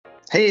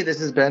Hey,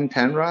 this is Ben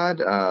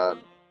Penrod,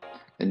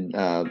 and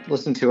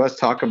listen to us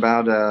talk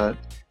about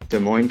Des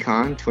Moines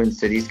Con, Twin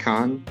Cities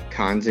Con,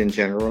 cons in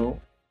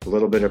general, a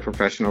little bit of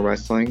professional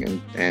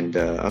wrestling and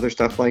other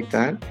stuff like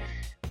that.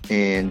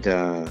 And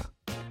I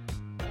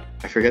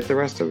forget the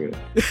rest of it.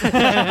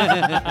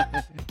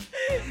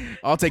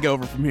 I'll take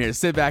over from here.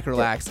 Sit back,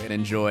 relax, and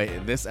enjoy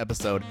this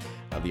episode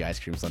of the Ice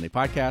Cream Sunday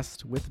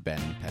podcast with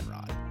Ben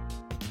Penrod.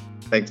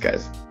 Thanks,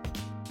 guys.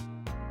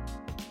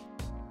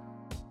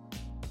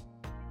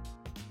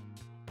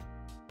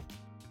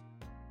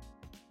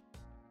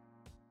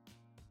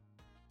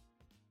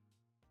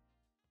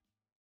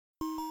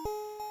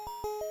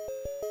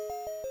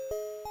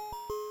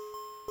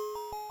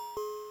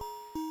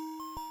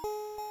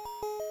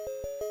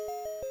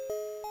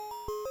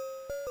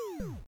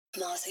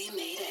 Mossy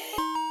made it.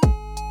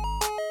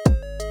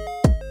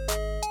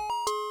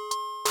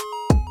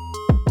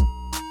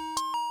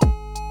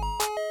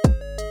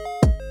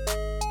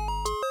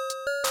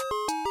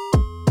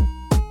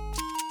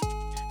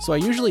 So I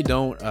usually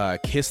don't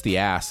kiss the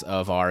ass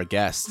of our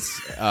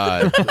guests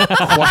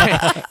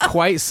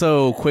quite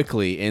so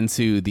quickly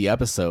into the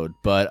episode,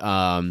 but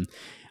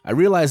I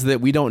realize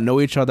that we don't know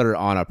each other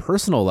on a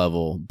personal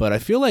level, but I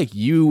feel like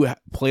you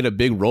played a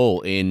big role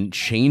in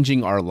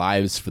changing our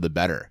lives for the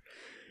better.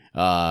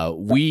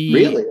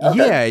 Really?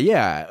 Okay.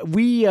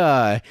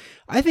 Yeah.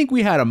 I think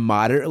we had a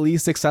moderately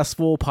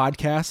successful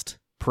podcast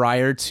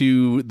prior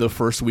to the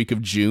first week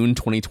of June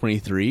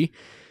 2023,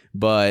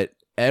 but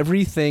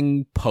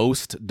everything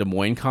post Des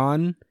Moines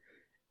Con,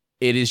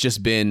 it's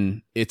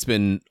been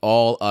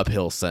all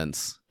uphill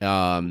since.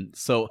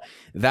 So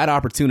that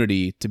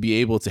opportunity to be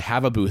able to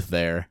have a booth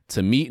there,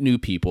 to meet new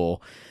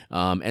people,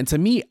 and to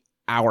meet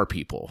our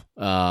people,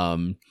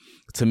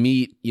 to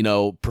meet,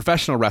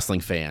 professional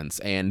wrestling fans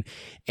and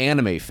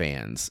anime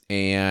fans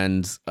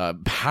and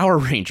Power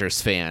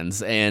Rangers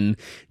fans and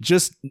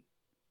just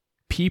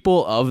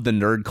people of the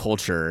nerd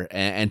culture,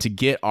 and to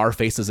get our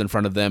faces in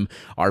front of them,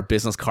 our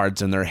business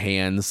cards in their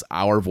hands,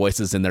 our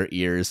voices in their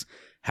ears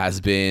has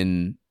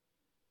been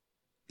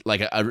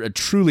like a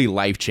truly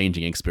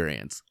life-changing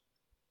experience.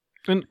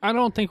 And I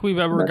don't think we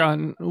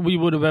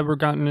would have ever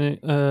gotten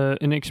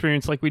an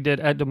experience like we did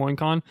at Des Moines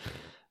Con,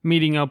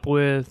 meeting up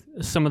with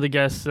some of the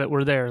guests that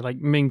were there, like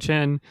Ming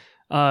Chen,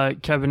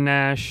 Kevin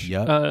Nash,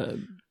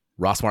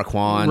 Ross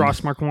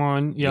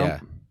Marquand. Yep. Yeah.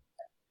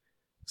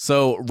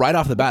 So right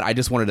off the bat, I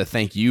just wanted to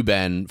thank you,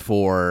 Ben,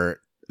 for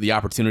the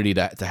opportunity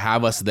to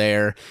have us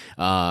there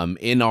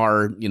in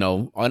our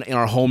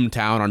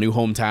hometown, our new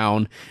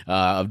hometown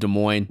of Des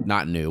Moines.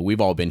 Not new.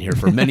 We've all been here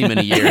for many,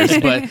 many years,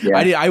 but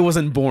yeah. I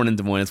wasn't born in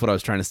Des Moines. That's what I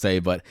was trying to say.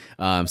 But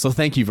so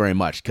thank you very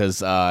much,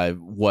 because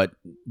what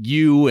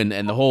you and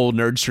the whole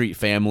Nerd Street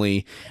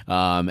family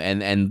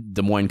and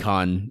Des Moines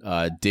Con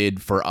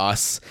did for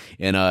us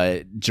in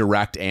a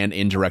direct and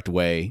indirect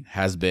way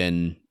has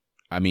been,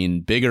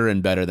 bigger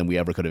and better than we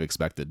ever could have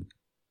expected.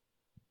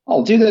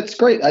 Oh, dude, that's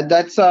great.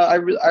 I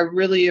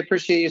really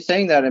appreciate you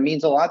saying that. It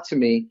means a lot to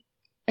me.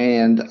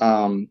 And, that's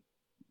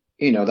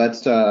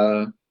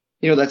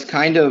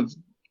kind of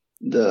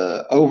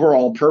the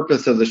overall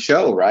purpose of the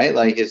show, right?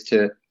 Like, is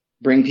to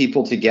bring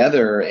people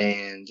together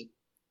and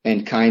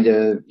kind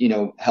of,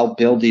 help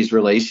build these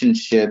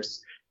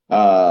relationships,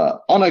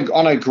 on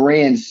a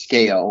grand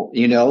scale,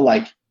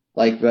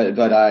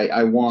 but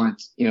I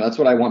want, that's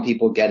what I want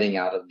people getting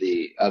out of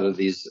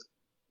these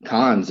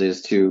cons,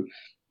 is to,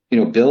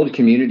 build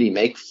community,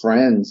 make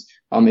friends.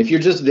 If you're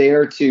just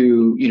there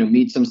to,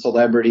 meet some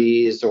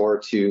celebrities or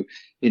to,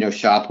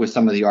 shop with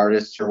some of the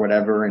artists or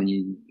whatever,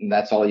 and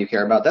that's all you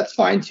care about, that's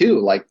fine too.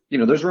 Like,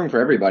 there's room for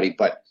everybody,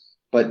 but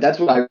that's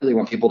what I really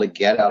want people to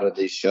get out of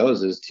these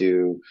shows, is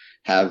to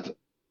have,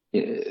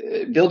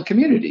 build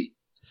community.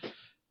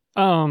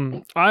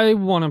 I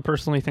want to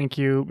personally thank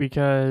you,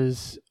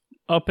 because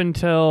up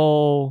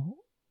until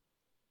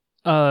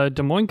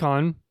Des Moines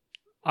Con,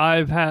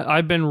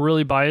 I've been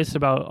really biased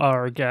about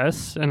our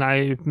guests, and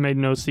I made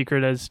no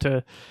secret as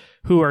to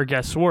who our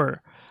guests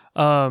were.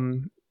 Zach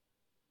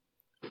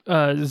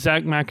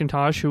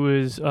McIntosh, who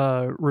is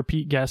a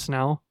repeat guest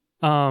now,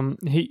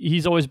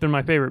 he's always been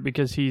my favorite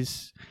because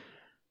he's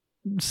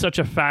such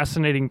a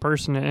fascinating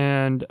person.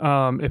 And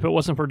if it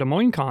wasn't for Des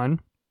Moines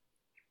Con,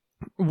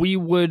 we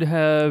would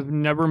have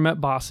never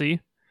met Bossy,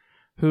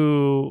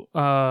 who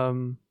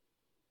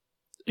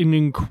an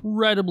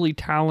incredibly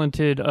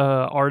talented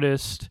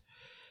artist.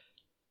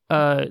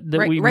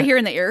 Right here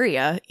in the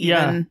area.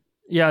 Even.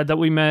 Yeah, that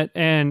we met,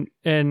 and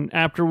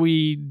after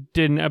we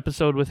did an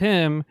episode with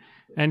him,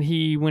 and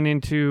he went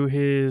into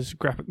his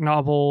graphic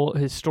novel,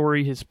 his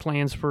story, his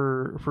plans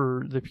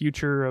for the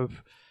future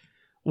of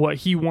what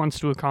he wants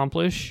to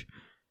accomplish,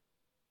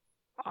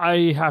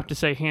 I have to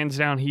say, hands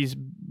down, he's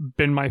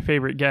been my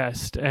favorite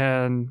guest,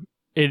 and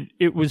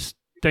it was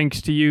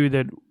thanks to you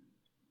that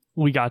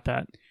we got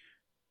that.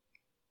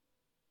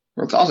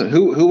 That's awesome.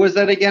 Who was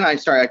that again? I'm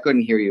sorry, I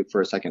couldn't hear you for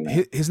a second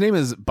there. His name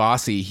is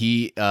Bossy.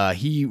 He's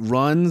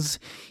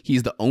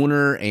the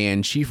owner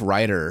and chief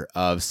writer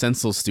of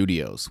Stencil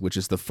Studios, which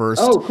is the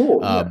first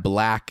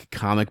black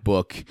comic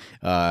book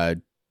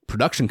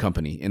production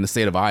company in the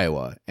state of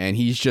Iowa, and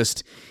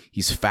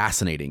he's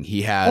fascinating.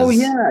 He has. Oh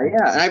yeah.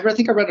 And I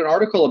think I read an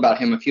article about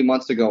him a few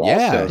months ago.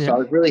 Also, so I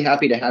was really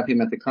happy to have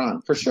him at the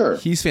con for sure.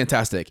 He's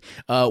fantastic.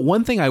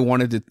 One thing I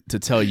wanted to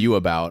tell you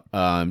about,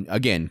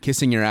 again,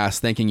 kissing your ass,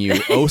 thanking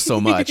you oh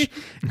so much,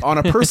 on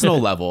a personal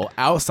level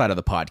outside of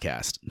the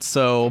podcast.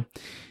 So,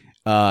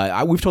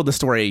 we've told this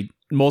story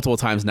multiple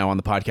times now on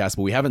the podcast,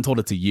 but we haven't told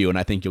it to you, and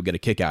I think you'll get a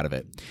kick out of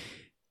it.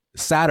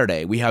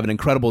 Saturday, we have an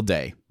incredible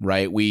day,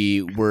 right?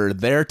 We were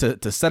there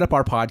to set up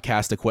our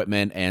podcast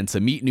equipment and to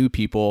meet new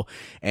people.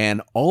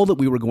 And all that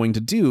we were going to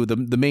do,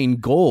 the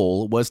main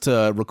goal was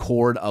to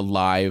record a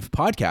live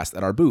podcast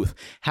at our booth,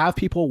 have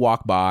people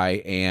walk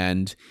by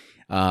and,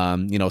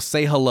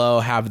 say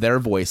hello, have their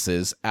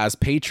voices as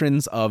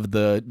patrons of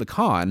the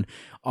con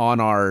on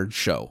our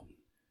show.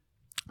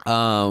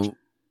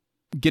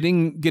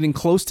 Getting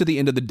close to the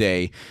end of the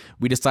day,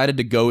 we decided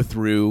to go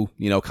through,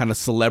 kind of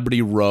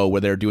celebrity row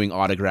where they're doing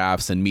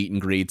autographs and meet and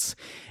greets.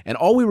 And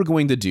all we were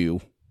going to do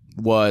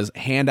was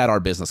hand out our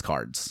business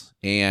cards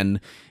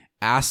and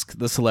ask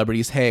the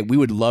celebrities, hey, we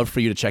would love for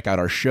you to check out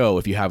our show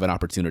if you have an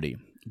opportunity.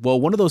 Well,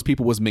 one of those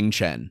people was Ming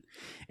Chen.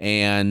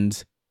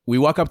 And we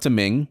walk up to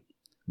Ming.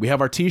 We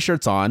have our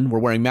t-shirts on. We're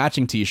wearing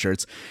matching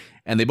t-shirts.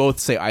 And they both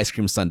say Ice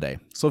Cream Sundae.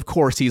 So, of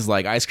course, he's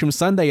like, Ice Cream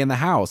Sundae in the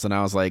house. And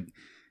I was like,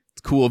 it's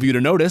cool of you to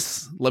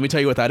notice. Let me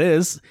tell you what that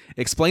is.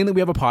 Explain that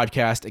we have a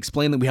podcast.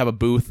 Explain that we have a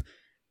booth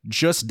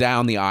just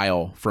down the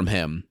aisle from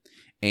him.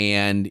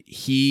 And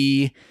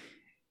he's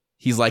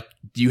like,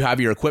 do you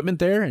have your equipment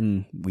there?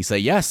 And we say,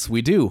 yes,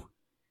 we do.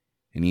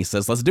 And he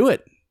says, let's do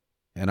it.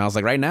 And I was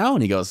like, right now?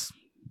 And he goes,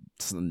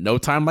 it's no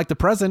time like the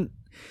present.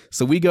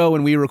 So we go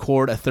and we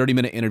record a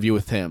 30-minute interview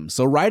with him.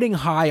 So riding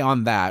high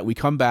on that, we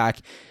come back.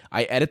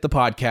 I edit the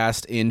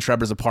podcast in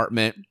Trevor's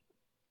apartment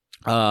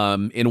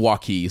in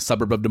Waukee,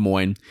 suburb of Des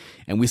Moines,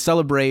 and we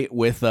celebrate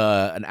with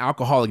an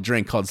alcoholic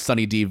drink called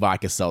Sunny D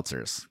vodka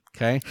seltzers.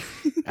 Okay.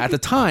 At the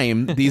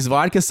time, these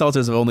vodka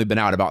seltzers have only been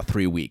out about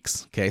 3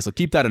 weeks. Okay. So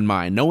keep that in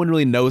mind. No one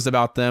really knows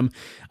about them.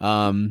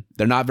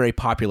 They're not very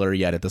popular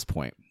yet at this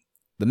point.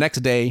 The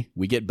next day,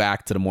 we get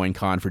back to Des Moines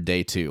Con for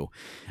day 2.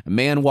 A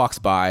man walks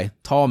by,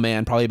 tall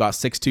man, probably about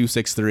 6'2",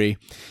 6'3",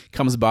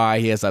 comes by.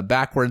 He has a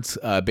backwards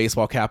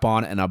baseball cap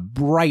on and a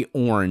bright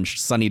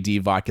orange Sunny D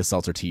vodka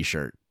seltzer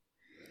t-shirt.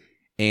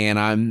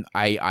 And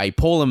I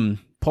pull him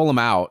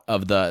out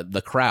of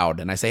the crowd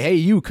and I say, hey,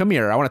 you come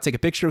here. I want to take a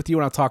picture with you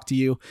and I'll talk to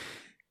you.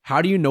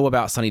 How do you know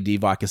about Sunny D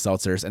vodka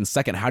seltzers? And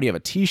second, how do you have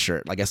a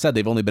t-shirt? Like I said,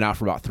 they've only been out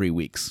for about 3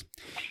 weeks.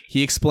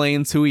 He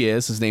explains who he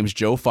is. His name's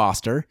Joe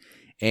Foster,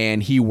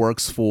 and he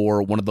works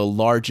for one of the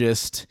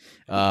largest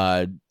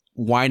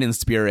wine and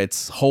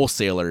spirits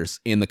wholesalers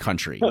in the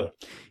country.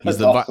 He's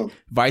the awesome.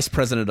 Vice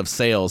president of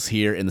sales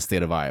here in the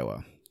state of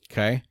Iowa.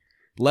 Okay.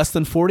 Less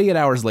than 48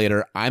 hours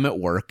later, I'm at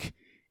work.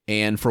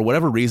 And for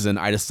whatever reason,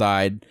 I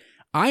decide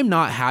I'm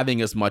not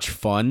having as much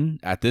fun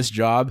at this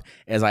job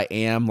as I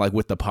am like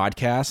with the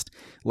podcast.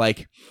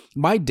 Like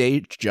my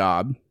day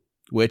job,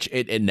 which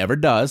it never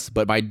does,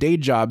 but my day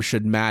job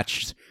should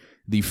match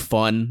the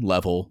fun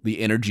level,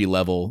 the energy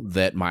level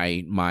that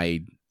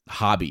my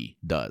hobby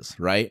does,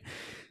 right?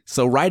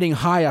 So riding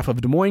high off of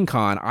Des Moines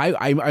Con,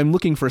 I'm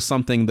looking for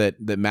something that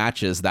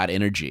matches that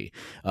energy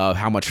of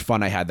how much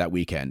fun I had that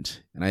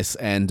weekend. And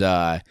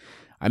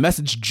I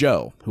messaged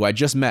Joe, who I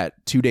just met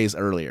 2 days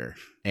earlier,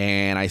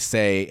 and I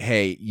say,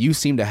 hey, you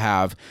seem to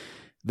have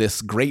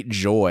this great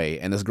joy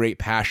and this great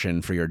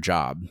passion for your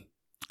job.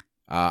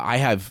 I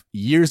have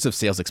years of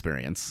sales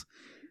experience.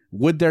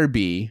 Would there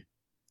be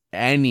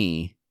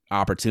any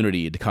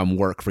opportunity to come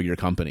work for your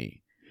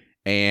company?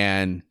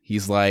 And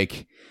he's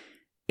like,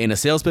 in a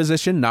sales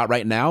position, not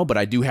right now, but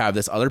I do have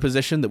this other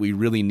position that we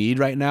really need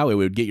right now. It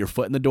would get your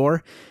foot in the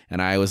door. And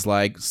I was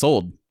like,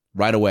 sold.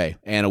 Right away.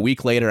 And a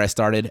week later, I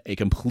started a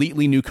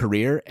completely new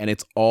career, and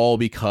it's all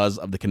because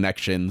of the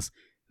connections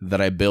that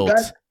I built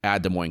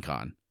at Des Moines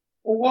Con.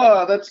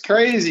 Whoa, that's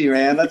crazy,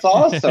 man. That's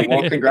awesome.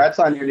 Well, congrats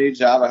on your new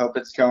job. I hope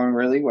it's going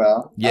really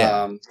well.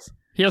 Yeah.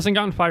 He hasn't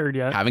gotten fired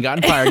yet. Haven't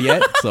gotten fired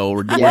yet, so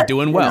we're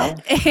doing well.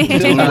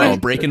 Doing well,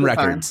 breaking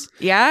records.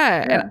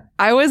 Yeah. And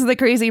I was the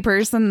crazy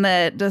person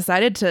that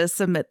decided to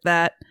submit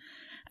that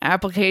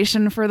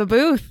application for the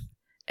booth.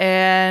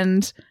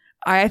 And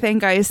I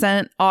think I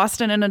sent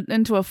Austin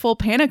into a full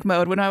panic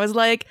mode when I was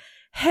like,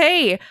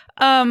 hey,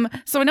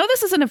 so I know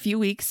this is in a few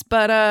weeks,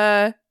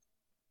 but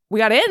we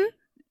got in.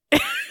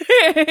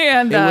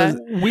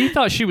 And we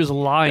thought she was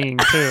lying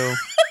too.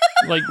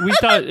 Like we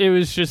thought it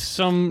was just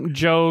some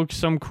joke,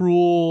 some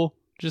cruel,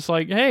 just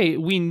like, hey,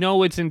 we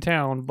know it's in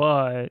town,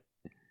 but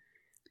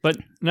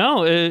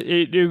no,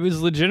 it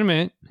was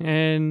legitimate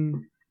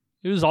and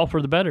it was all for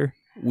the better.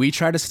 We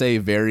try to stay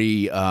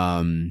very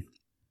humble.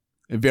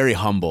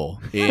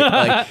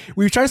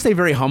 We try to stay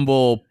very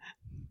humble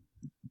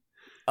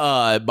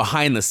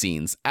behind the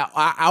scenes.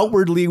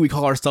 Outwardly, we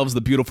call ourselves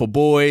the Beautiful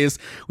Boys.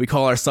 We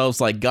call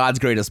ourselves like God's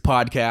greatest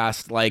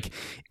podcast. Like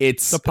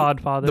it's the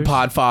Podfathers. The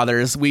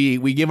Podfathers.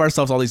 We give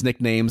ourselves all these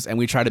nicknames, and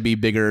we try to be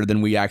bigger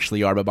than we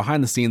actually are. But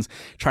behind the scenes,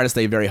 try to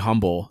stay very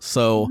humble.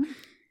 So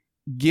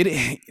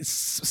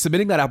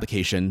submitting that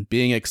application,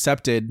 being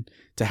accepted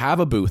to have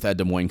a booth at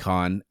Des Moines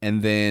Con,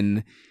 and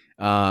then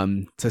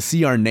to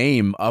see our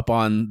name up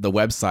on the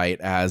website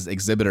as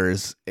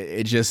exhibitors,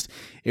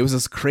 it was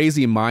this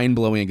crazy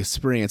mind-blowing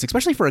experience,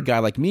 especially for a guy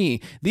like me.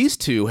 These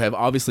two have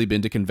obviously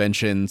been to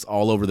conventions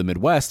all over the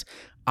Midwest.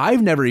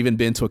 I've never even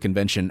been to a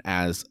convention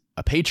as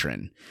a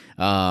patron.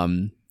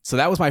 So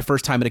that was my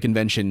first time at a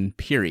convention,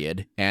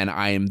 period, and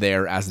I am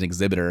there as an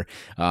exhibitor.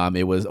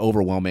 It was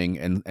overwhelming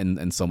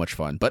and so much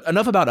fun. But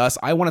enough about us.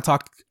 I want to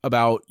talk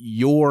about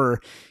your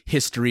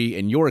history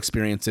and your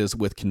experiences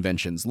with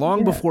conventions.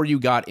 Long before you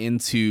got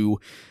into,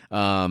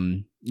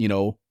 the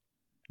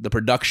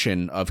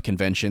production of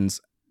conventions,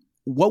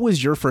 what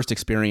was your first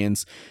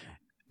experience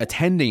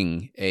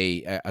attending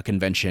a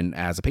convention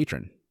as a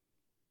patron?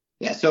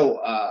 Yeah,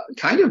 so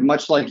kind of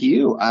much like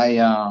you,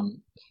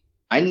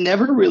 I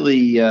never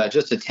really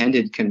just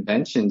attended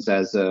conventions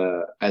as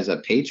a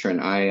patron.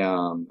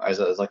 As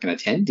like an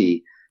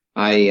attendee.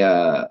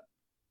 I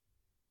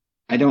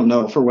don't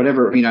know, for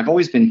whatever, I've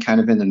always been kind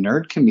of in the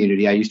nerd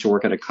community. I used to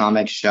work at a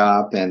comic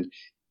shop, and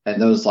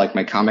those, like,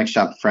 my comic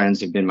shop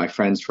friends have been my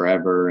friends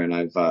forever. And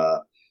I've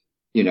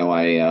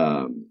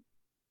I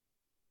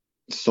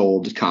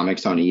sold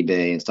comics on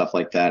eBay and stuff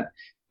like that.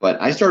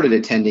 But I started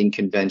attending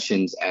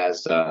conventions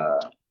as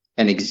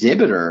an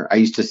exhibitor. I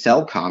used to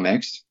sell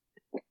comics.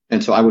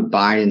 And so I would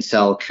buy and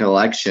sell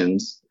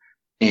collections,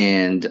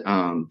 and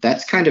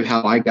that's kind of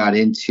how I got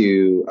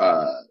into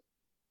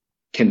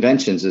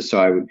conventions. Is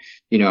so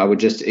I would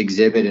just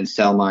exhibit and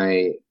sell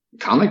my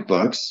comic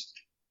books,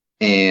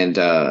 and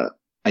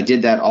I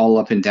did that all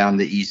up and down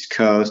the East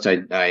Coast.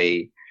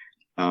 I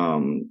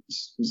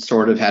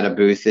sort of had a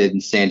booth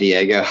in San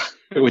Diego,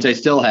 which I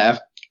still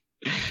have,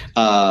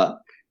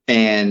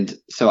 and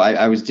so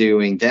I was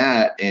doing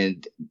that,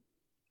 and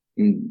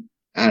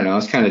I don't know, I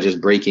was kind of just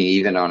breaking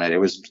even on it. It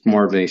was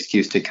more of an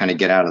excuse to kind of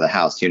get out of the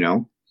house,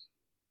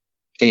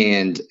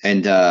 and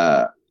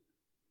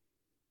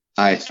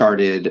I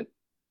started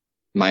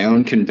my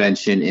own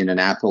convention in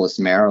Annapolis,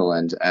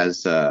 Maryland,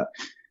 as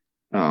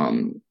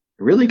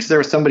really because there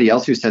was somebody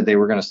else who said they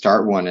were going to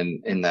start one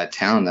in that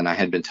town. Then I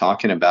had been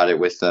talking about it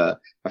with a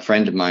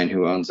friend of mine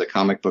who owns a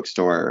comic book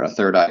store,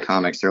 Third Eye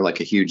Comics. They're like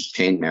a huge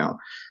chain now,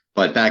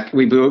 but back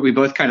we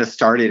both kind of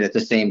started at the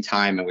same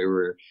time, and we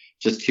were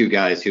just two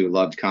guys who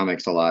loved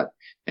comics a lot.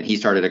 And he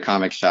started a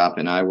comic shop,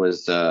 and I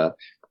was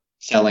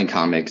selling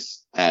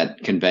comics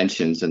at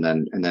conventions. And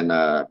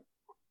then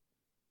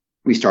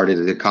we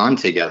started a con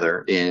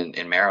together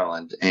in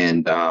Maryland.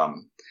 And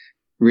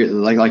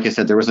like I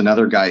said, there was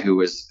another guy who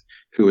was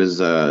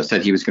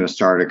said he was going to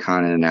start a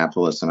con in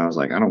Annapolis, and I was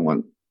like, I don't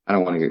want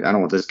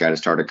this guy to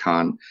start a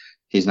con.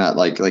 He's not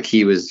like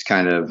he was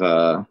kind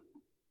of.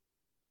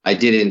 I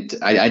didn't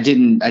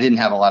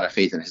have a lot of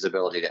faith in his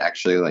ability to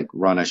actually like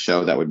run a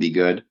show that would be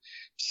good.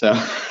 So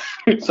I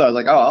was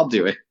like, oh, I'll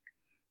do it.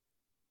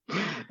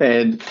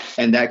 And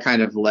that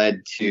kind of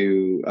led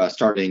to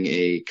starting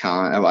a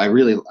con. I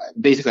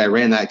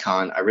ran that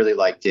con. I really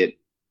liked it.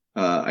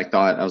 I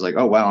was like,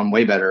 oh, wow, I'm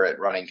way better at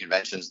running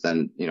conventions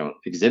than,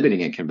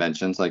 exhibiting at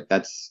conventions. Like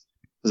this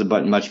is a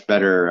much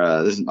better,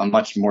 I'm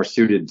much more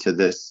suited to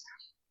this.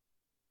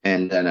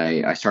 And then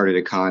I started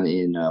a con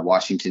in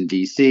Washington,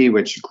 D.C.,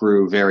 which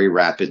grew very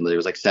rapidly. It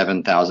was like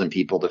 7,000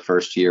 people the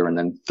first year, and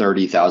then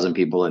 30,000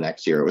 people the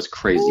next year. It was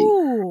crazy.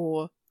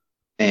 Ooh.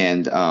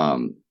 And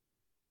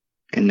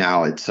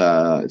now it's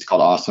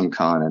called Awesome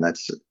Con, and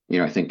that's,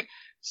 I think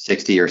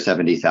 60 or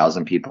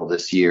 70,000 people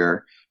this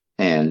year,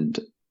 and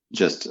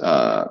just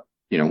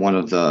one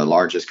of the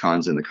largest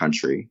cons in the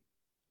country.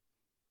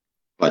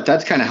 But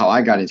that's kind of how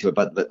I got into it.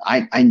 But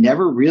I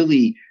never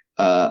really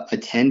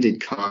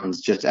attended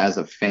cons just as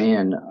a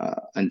fan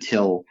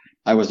until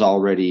I was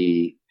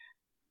already,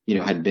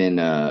 had been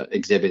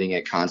exhibiting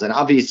at cons. And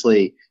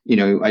obviously,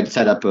 I'd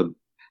set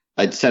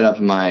up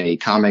my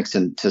comics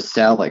and to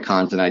sell at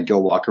cons, and I'd go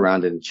walk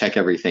around and check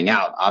everything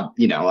out.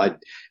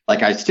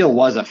 I still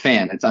was a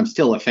fan. I'm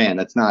still a fan.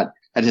 That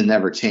has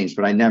never changed.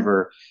 But I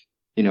never,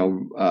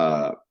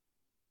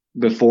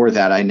 before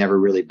that, I never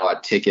really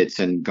bought tickets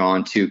and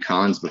gone to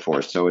cons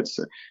before. So it's,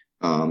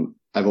 I've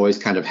always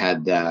kind of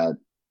had that.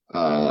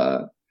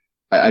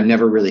 I've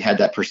never really had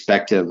that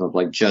perspective of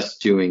like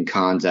just doing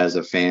cons as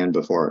a fan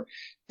before.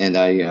 And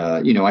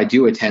I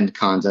do attend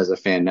cons as a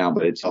fan now,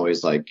 but it's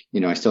always like,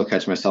 I still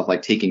catch myself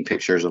like taking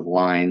pictures of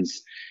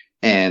lines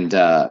and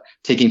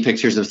taking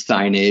pictures of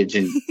signage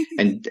and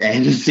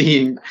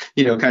seeing,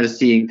 kind of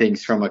seeing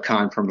things from a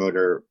con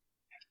promoter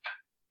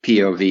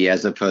POV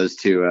as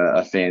opposed to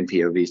a fan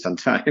POV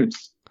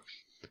sometimes.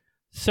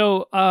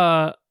 So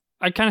I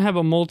kind of have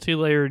a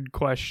multi-layered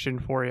question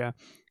for you.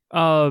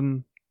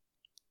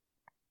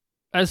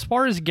 As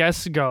far as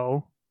guests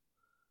go,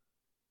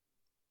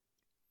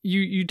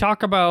 you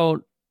talk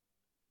about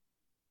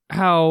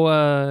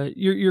how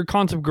your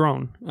cons have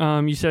grown.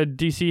 You said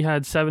DC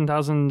had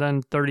 7,000,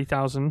 then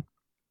 30,000.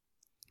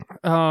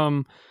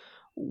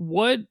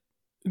 What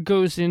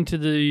goes into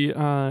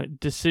the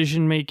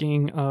decision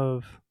making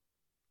of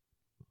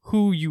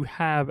who you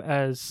have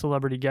as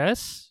celebrity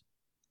guests,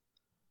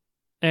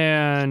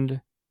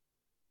 And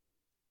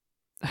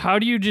how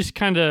do you just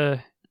kind of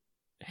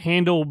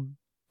handle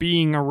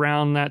being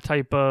around that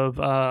type of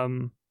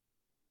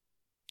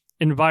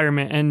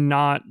environment and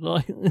not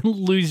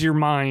lose your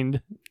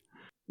mind?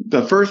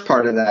 The first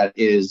part of that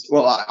is,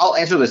 well, I'll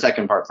answer the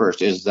second part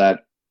first, is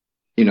that,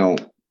 you know,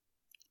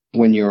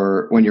 when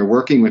you're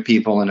working with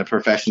people in a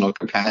professional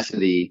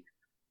capacity,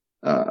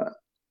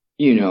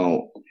 you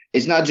know,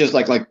 it's not just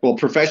well,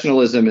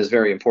 professionalism is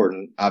very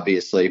important,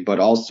 obviously, but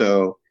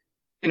also,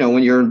 you know,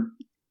 when you're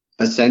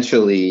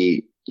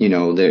essentially, you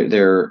know,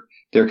 they're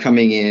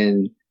coming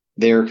in,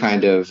 they're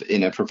kind of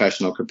in a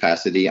professional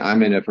capacity,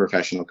 I'm in a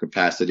professional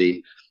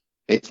capacity.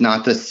 It's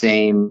not the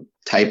same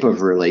type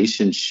of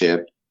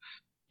relationship.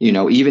 You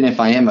know, even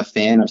if I am a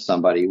fan of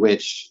somebody,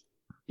 which,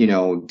 you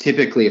know,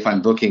 typically if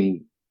I'm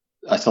booking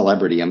a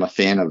celebrity, I'm a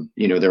fan of,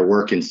 you know, their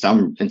work in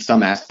some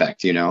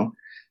aspect, you know,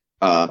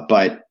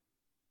 but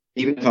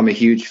even if I'm a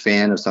huge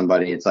fan of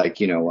somebody, it's like,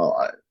 you know,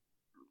 well,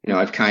 you know,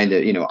 I've kind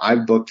of, you know,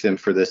 I've booked them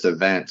for this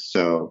event.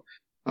 So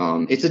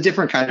it's a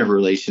different kind of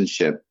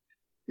relationship.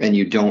 And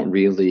you don't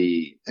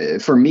really,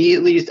 for me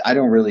at least, I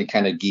don't really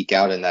kind of geek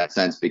out in that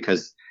sense,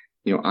 because,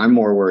 you know, I'm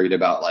more worried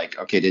about like,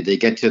 okay, did they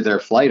get to their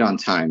flight on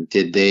time?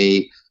 Did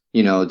they,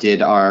 you know,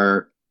 did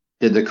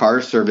the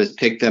car service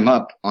pick them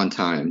up on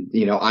time?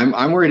 You know,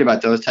 I'm worried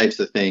about those types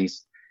of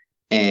things,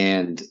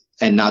 and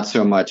not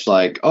so much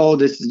like, oh,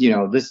 this,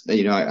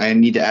 I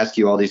need to ask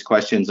you all these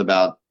questions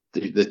about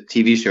the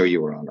TV show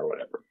you were on or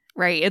whatever.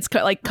 Right. It's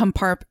like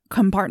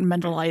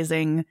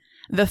compartmentalizing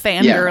the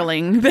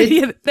fangirling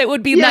that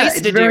would be nice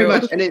to very do.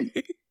 Much, and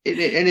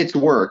it's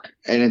work,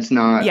 and it's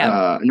not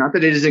not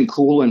that it isn't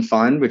cool and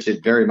fun, which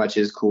it very much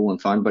is cool and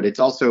fun, but it's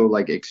also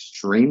like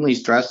extremely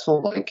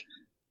stressful. Like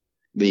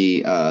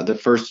the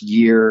first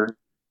year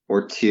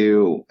or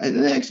two,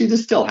 and actually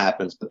this still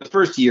happens, but the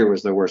first year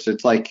was the worst.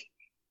 It's like,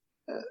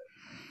 you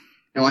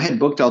know, I had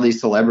booked all these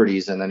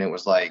celebrities, and then it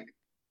was like,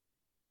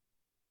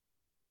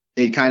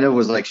 it kind of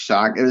was like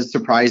shock. It was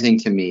surprising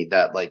to me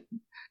that like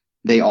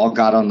they all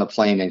got on the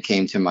plane and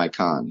came to my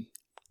con,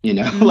 you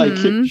know, like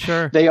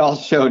Sure. They all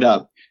showed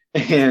up,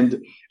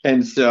 and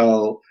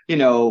so, you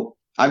know,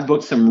 I've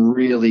booked some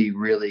really,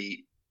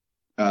 really,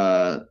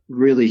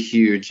 really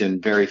huge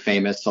and very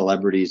famous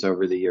celebrities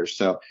over the years.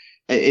 So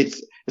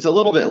it's a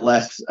little bit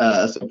less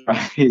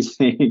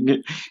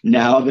surprising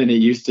now than it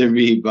used to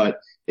be, but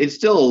it's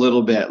still a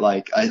little bit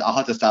like I'll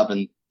have to stop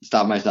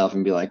myself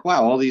and be like,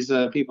 wow, all these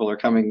people are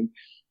coming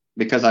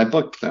because I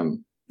booked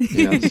them,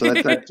 you know. So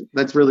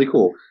that's really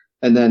cool.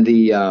 And then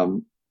the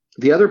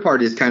other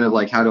part is kind of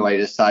like, how do I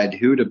decide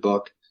who to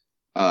book?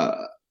 A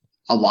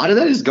lot of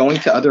that is going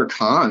to other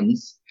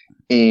cons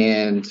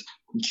and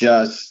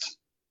just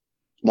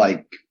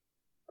like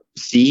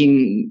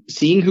seeing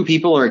who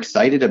people are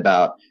excited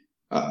about.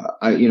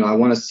 I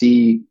want to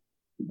see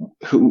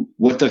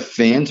what the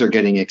fans are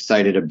getting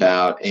excited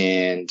about,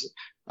 and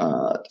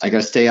I got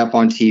to stay up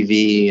on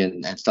TV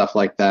and stuff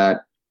like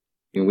that.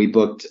 You know, we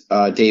booked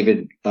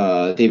David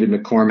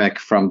McCormick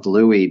from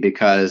Bluey,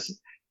 because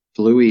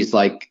Bluey's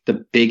like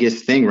the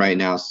biggest thing right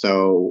now.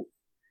 So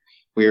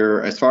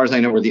as far as I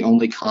know, we're the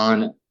only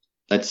con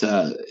that's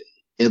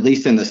at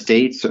least in the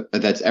States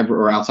that's ever,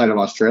 or outside of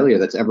Australia,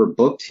 that's ever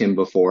booked him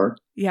before.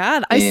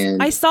 Yeah,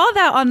 I saw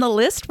that on the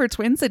list for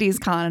Twin Cities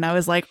Con, and I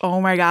was like,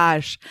 oh my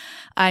gosh,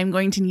 I'm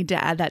going to need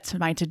to add that to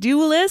my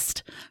to-do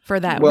list for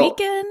that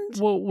weekend.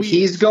 Well,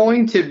 he's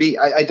going to be,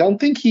 I don't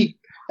think he,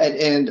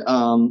 and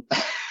I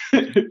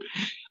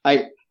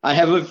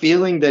have a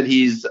feeling that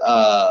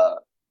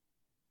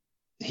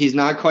he's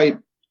not quite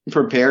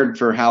prepared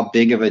for how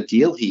big of a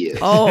deal he is.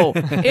 Oh,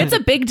 it's a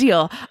big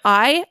deal.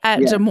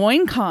 Des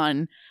Moines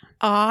Con,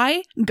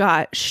 I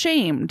got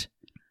shamed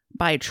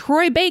by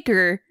Troy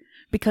Baker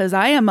because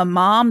I am a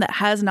mom that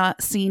has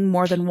not seen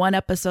more than one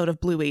episode of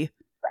Bluey.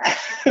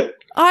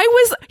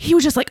 He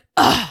was just like,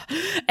 ugh,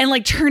 and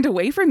like turned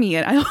away from me,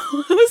 and I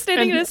was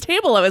standing at his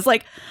table. I was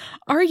like,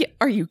 are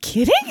you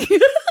kidding?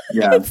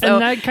 Yeah. So,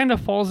 and that kind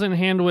of falls in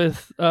hand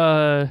with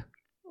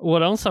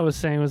what else I was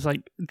saying was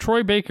like,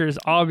 Troy Baker is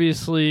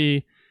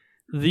obviously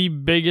the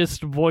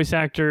biggest voice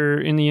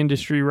actor in the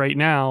industry right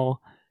now.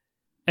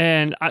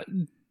 And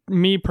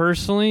me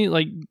personally,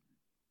 like,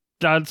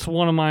 that's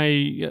one of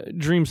my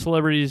dream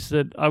celebrities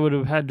that I would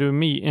have had to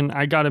meet, and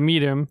I got to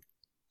meet him.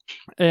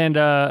 And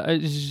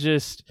it's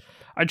just,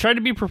 I tried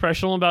to be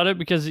professional about it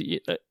because,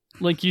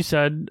 like you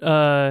said,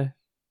 you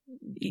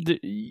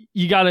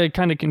got to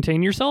kind of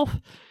contain yourself.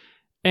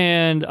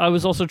 And I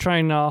was also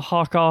trying to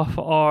hawk off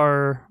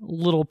our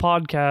little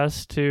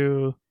podcast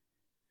to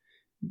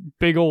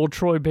big old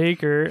Troy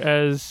Baker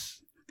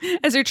as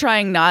you're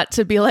trying not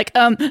to be like,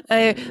 because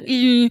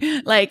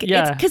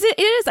it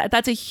is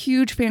that's a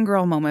huge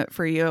fangirl moment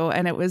for you,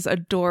 and it was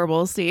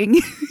adorable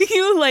seeing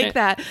you like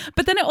that.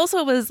 But then it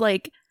also was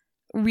like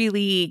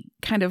really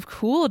kind of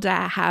cool to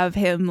have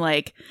him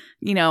like,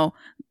 you know,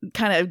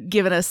 kind of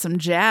giving us some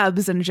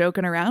jabs and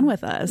joking around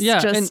with us,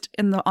 just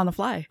on the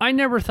fly. I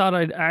never thought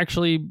I'd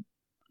actually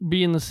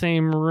be in the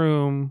same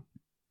room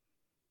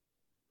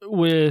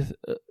with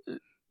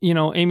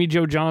Amy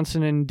Jo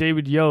Johnson and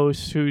David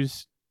Yost,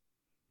 who's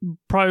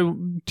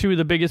probably two of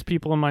the biggest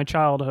people in my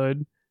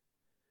childhood.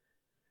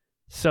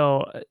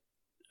 So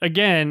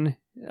again,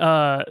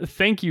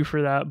 thank you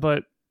for that.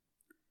 But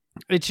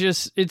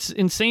it's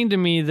insane to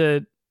me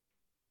that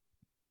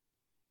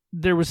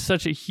there was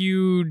such a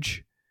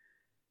huge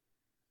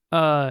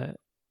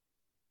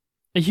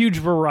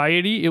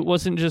variety. It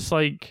wasn't just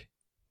like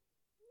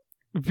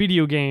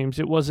video games.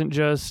 It wasn't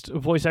just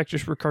voice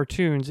actors for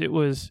cartoons. It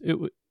was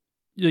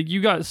like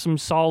you got some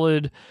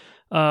solid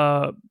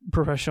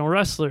professional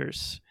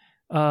wrestlers,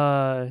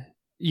 actors,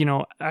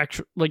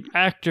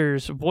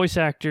 voice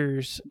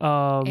actors,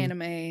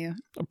 anime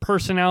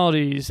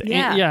personalities,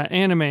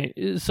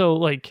 anime. So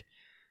like,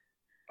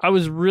 I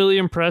was really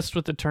impressed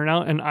with the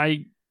turnout, and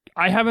I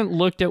haven't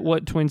looked at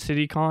what Twin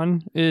City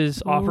Con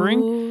is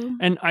offering. Ooh.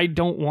 And I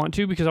don't want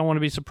to, because I want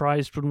to be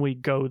surprised when we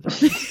go there.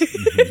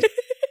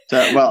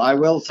 So, well, I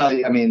will tell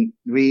you, I mean,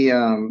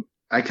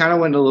 I kind of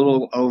went a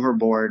little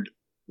overboard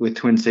with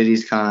Twin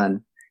Cities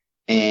Con,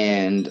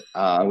 and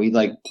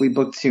we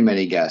booked too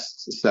many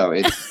guests. So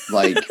it's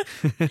like,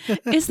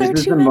 Is there this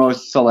is too the many?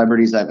 most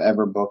celebrities I've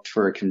ever booked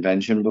for a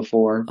convention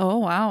before. Oh,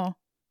 wow.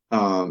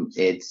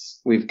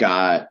 We've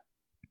got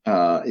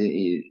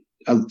a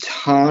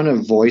ton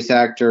of voice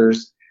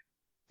actors,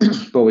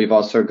 but we've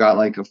also got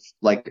like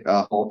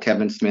a whole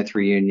Kevin Smith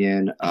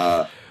reunion.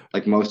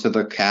 Like most of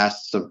the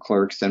casts of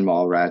Clerks and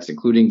Mallrats,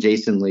 including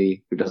Jason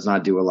Lee, who does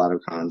not do a lot of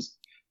cons.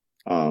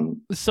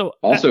 So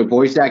also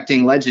voice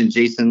acting legend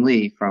Jason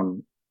Lee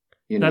from,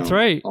 that's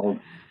right. From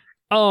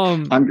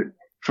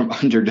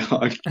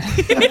Underdog.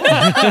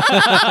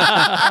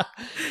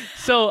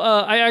 So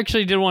I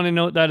actually did want to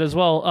note that as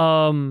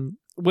well.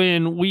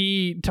 When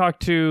we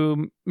talked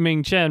to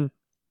Ming Chen,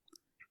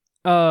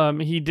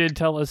 he did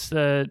tell us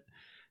that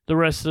the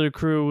rest of the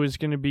crew was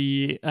going to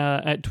be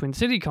at Twin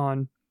City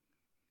Con.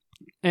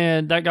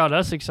 And that got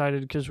us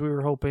excited, because we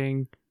were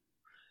hoping,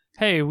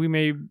 hey, we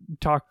may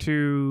talk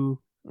to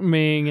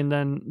Ming and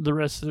then the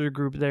rest of the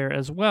group there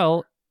as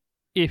well,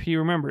 if he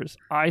remembers.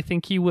 I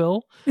think he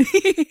will.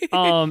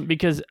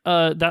 Because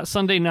that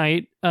Sunday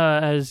night,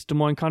 as Des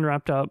Moines Con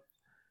wrapped up,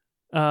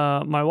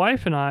 my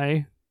wife and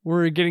I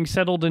were getting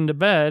settled into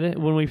bed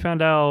when we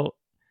found out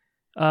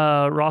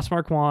Ross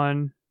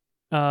Marquand,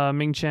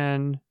 Ming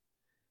Chen.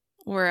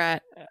 We're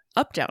at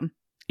Uptown.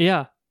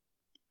 Yeah.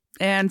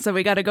 And so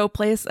we got to go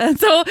place. And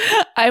so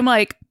I'm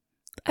like,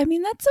 I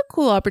mean, that's a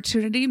cool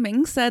opportunity.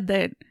 Ming said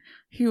that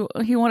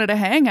he wanted to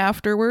hang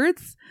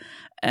afterwards.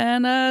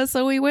 And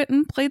so we went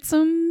and played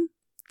some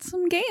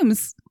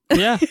games.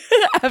 Yeah.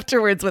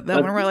 Afterwards with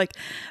them. And we're like,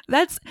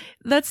 that's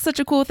such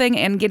a cool thing.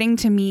 And getting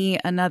to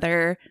meet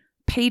another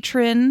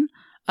patron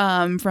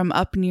from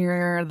up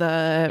near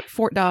the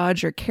Fort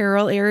Dodge or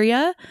Carroll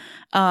area.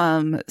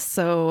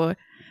 So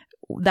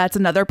that's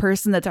another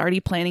person that's already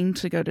planning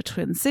to go to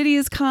Twin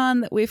Cities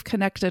Con that we've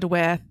connected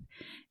with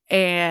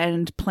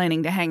and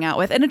planning to hang out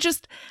with. And it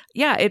just,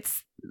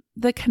 it's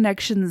the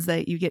connections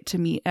that you get to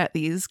meet at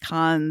these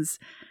cons.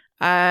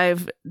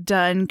 I've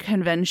done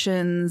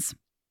conventions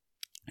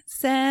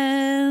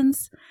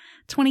since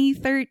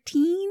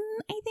 2013,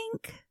 I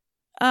think.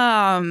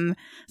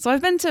 So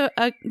I've been to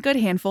a good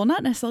handful,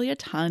 not necessarily a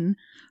ton,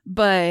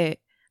 but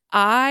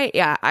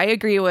I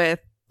agree with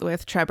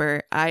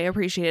Trevor. I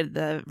appreciated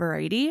the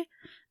variety.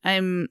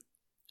 I'm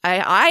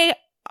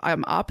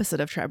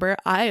opposite of Trevor.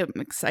 I am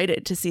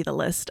excited to see the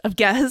list of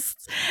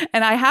guests,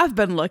 and I have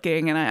been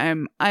looking,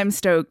 and I'm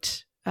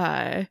stoked.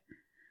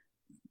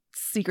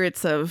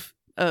 Secrets of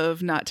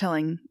not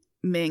telling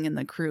Ming and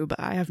the crew, but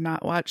I have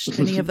not watched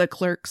any of the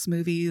Clerks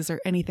movies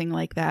or anything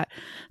like that,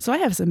 so I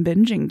have some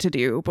binging to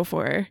do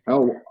before.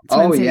 Oh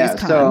Cities yeah.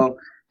 Con. So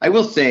I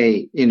will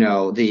say,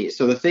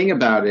 the thing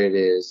about it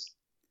is,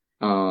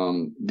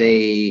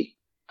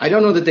 I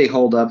don't know that they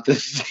hold up the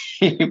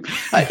same.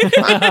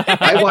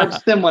 I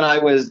watched them when I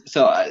was,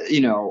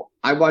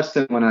 I watched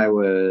them when I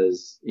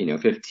was,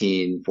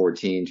 15,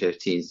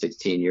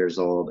 16 years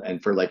old.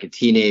 And for like a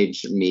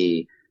teenage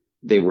me,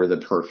 they were the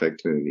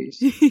perfect movies.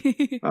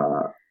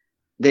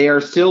 They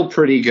are still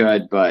pretty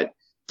good, but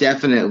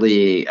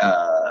definitely,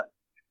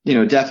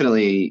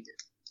 definitely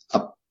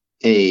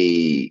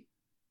a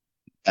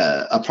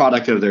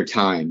product of their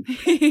time.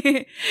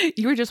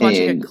 You were just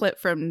watching a clip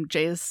from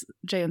Jay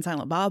and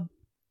Silent Bob.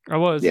 I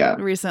was. Yeah.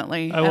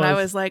 Recently. I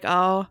was like,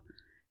 oh,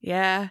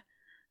 yeah.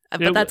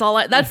 But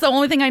that's the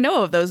only thing I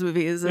know of those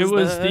movies. It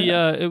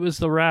was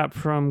the rap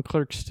from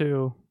Clerks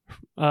 2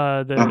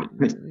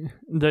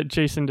 that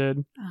Jason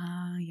did.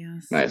 Ah,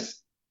 yes.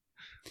 Nice.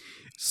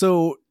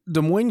 So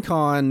Des Moines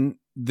Con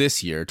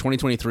this year,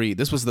 2023,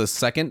 this was the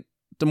second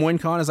Des Moines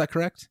Con, is that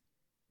correct?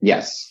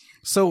 Yes.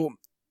 So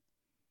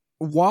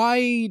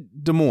why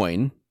Des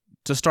Moines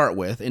to start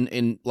with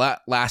in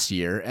last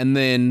year, and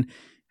then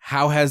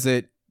how has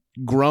it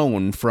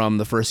grown from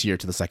the first year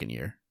to the second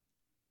year?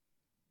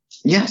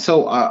 Yeah,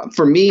 so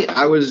for me,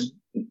 I was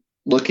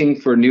looking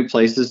for new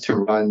places to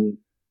run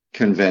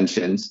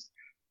conventions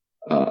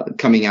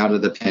coming out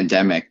of the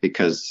pandemic,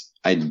 because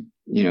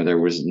there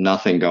was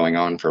nothing going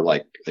on for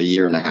like a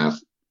year and a half.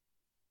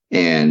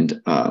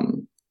 And,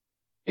 I'm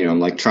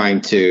like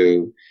trying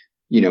to,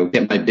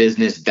 get my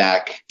business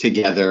back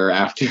together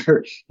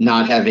after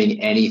not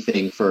having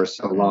anything for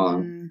so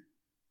long.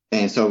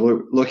 And so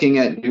we're looking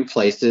at new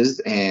places,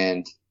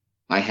 and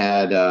I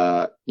had,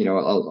 a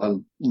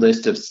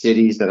list of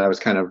cities that I was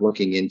kind of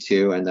looking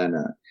into. And then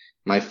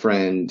my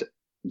friend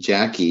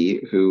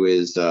Jackie, who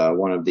is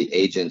one of the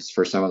agents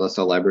for some of the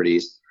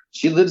celebrities,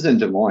 she lives in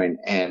Des Moines,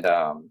 and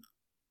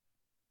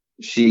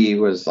she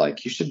was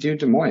like, you should do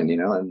Des Moines,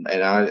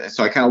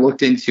 so I kind of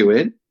looked into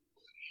it,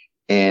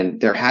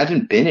 and there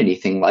hadn't been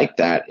anything like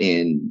that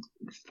in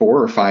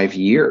 4 or 5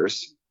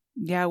 years.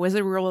 Yeah,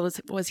 Wizard World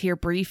was here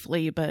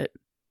briefly, but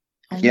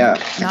not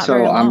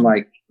so I'm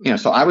like,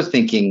 so I was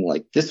thinking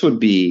like this would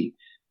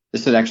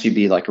actually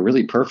be like a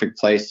really perfect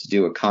place to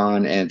do a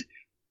con. And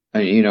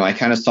I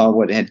kind of saw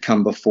what had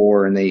come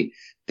before, and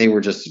they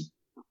were just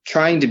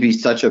trying to be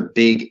such a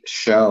big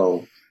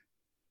show,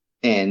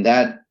 and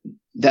that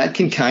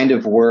can kind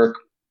of work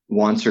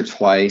once or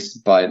twice,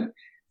 but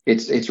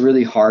it's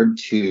really hard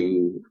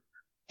to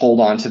hold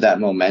on to that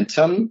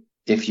momentum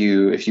if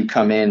you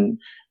come in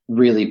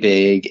really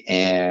big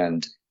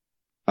and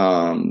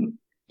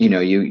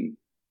you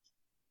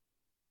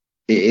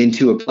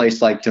into a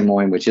place like Des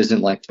Moines, which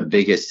isn't like the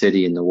biggest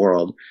city in the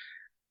world.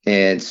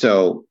 And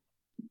so,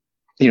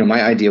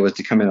 my idea was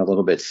to come in a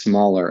little bit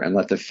smaller and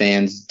let the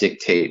fans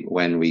dictate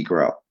when we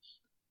grow.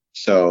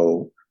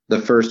 So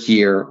the first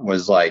year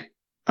was like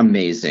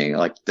amazing.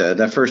 Like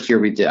the first year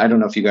we did, I don't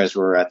know if you guys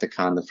were at the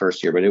con the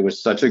first year, but it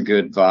was such a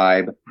good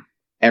vibe.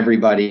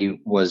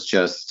 Everybody was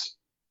just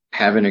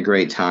having a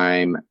great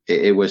time.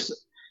 It was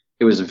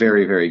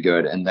very, very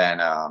good. And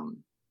then,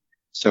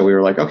 so we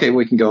were like, okay,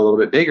 we can go a little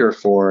bit bigger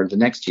for the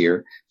next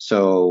year.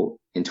 So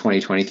in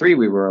 2023,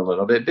 we were a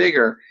little bit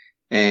bigger,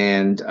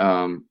 and,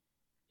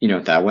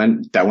 that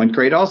went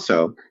great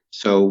also.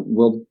 So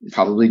we'll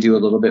probably do a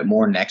little bit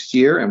more next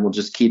year, and we'll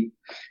just keep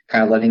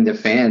kind of letting the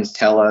fans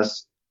tell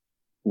us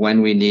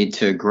when we need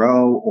to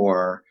grow,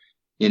 or,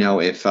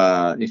 if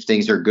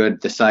things are good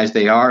the size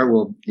they are,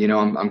 well,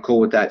 I'm cool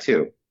with that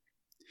too.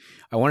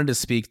 I wanted to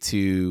speak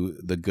to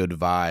the good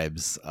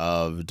vibes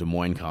of Des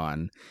Moines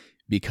Con,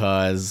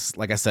 because,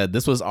 like I said,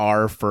 this was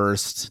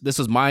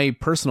my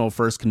personal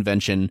first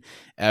convention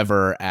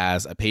ever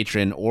as a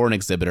patron or an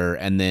exhibitor.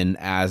 And then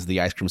as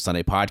the Ice Cream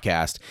Sunday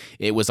podcast,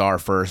 it was our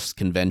first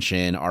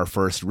convention, our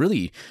first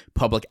really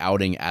public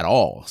outing at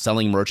all,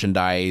 selling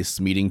merchandise,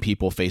 meeting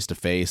people face to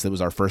face. It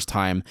was our first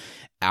time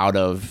out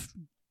of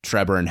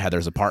Trevor and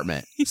Heather's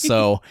apartment.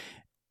 So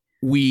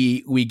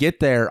we get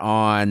there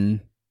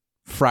on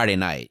Friday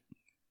night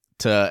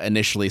to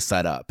initially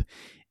set up.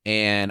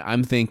 And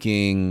I'm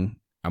thinking,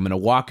 I'm going to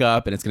walk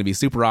up and it's going to be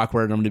super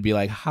awkward. I'm going to be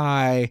like,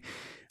 hi,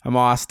 I'm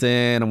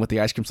Austin. I'm with the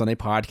Ice Cream Sunday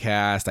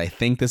podcast. I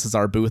think this is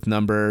our booth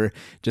number.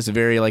 Just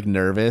very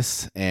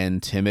nervous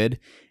and timid.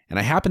 And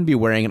I happen to be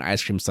wearing an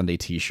Ice Cream Sunday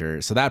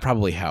t-shirt, so that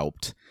probably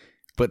helped.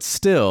 But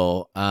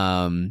still,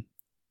 to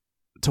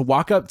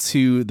walk up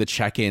to the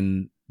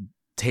check-in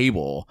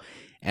table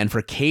and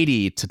for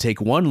Katie to take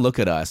one look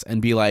at us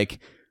and be like,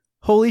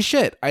 holy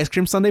shit, Ice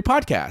Cream Sunday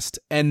podcast,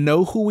 and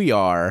know who we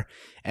are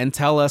and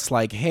tell us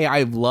like, hey,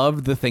 I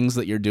love the things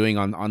that you're doing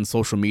on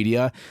social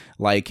media.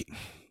 Like,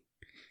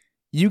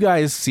 you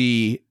guys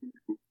see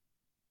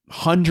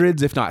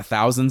hundreds, if not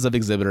thousands of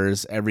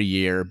exhibitors every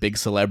year, big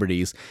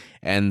celebrities.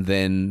 And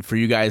then for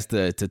you guys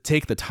to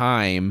take the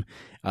time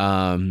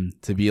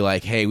to be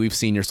like, hey, we've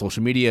seen your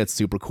social media. It's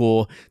super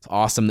cool. It's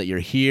awesome that you're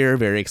here.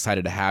 Very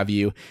excited to have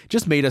you.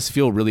 Just made us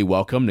feel really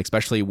welcome,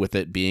 especially with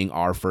it being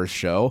our first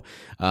show.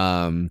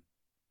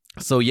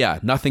 So yeah,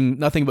 nothing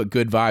but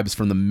good vibes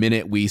from the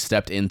minute we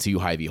stepped into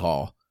Hy-Vee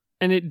Hall.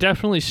 And it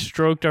definitely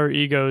stroked our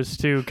egos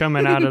too,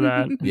 coming out of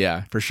that.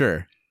 Yeah, for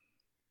sure.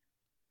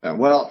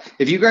 Well,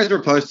 if you guys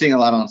were posting a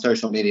lot on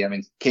social media, I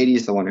mean, Katie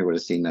is the one who would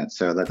have seen that.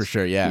 So that's for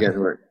sure. Yeah.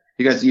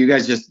 You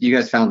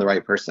guys found the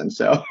right person.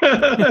 So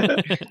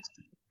that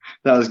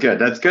was good.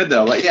 That's good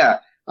though. But yeah,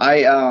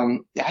 I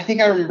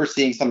think I remember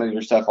seeing some of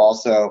your stuff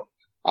also.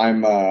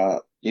 I'm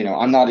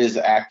not as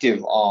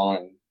active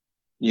on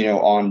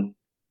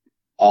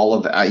all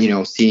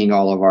of, seeing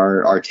all of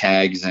our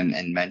tags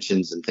and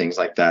mentions and things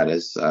like that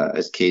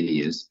as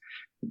Katie is.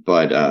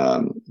 But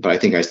I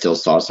think I still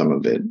saw some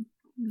of it.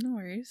 No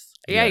worries.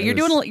 Yeah, you're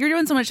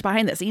doing so much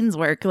behind the scenes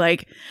work.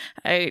 Like,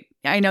 I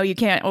know you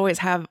can't always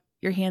have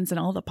your hands in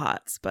all the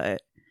pots,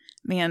 but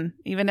man,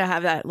 even to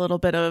have that little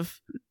bit of,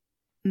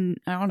 I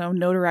don't know,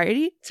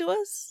 notoriety to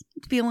us,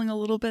 feeling a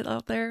little bit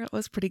out there,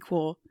 was pretty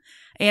cool.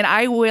 And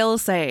I will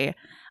say,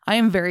 I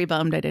am very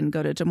bummed I didn't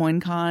go to Des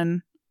Moines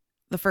Con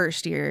the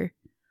first year,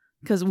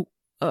 because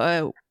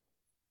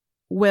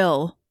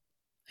Will,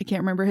 I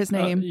can't remember his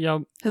name,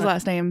 his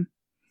last name.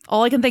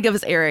 All I can think of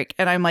is Eric,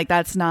 and I'm like,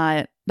 that's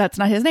not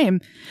his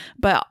name.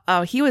 But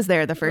he was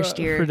there the first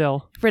year.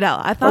 Friedel.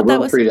 I thought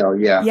that was Friedel.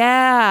 Yeah.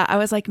 Yeah. I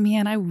was like,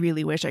 man, I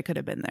really wish I could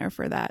have been there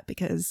for that,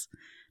 because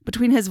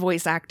between his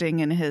voice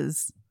acting and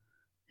his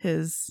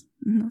his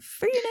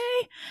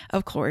Freeney,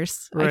 of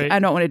course. Right. I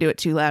don't want to do it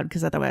too loud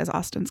because otherwise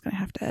Austin's going to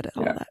have to edit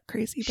all that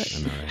crazy. But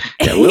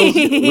Yeah,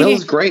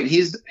 Will's great.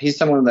 He's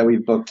someone that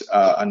we've booked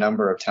a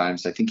number of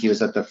times. I think he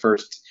was at the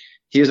first.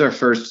 He was our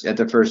first at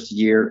the first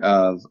year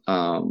of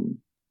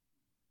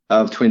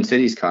Twin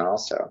Cities Con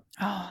also.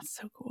 Oh, that's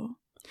so cool.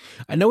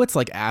 I know it's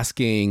like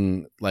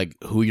asking like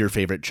who your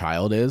favorite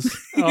child is,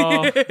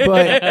 Oh.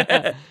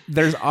 but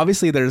there's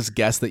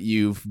guests that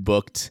you've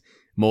booked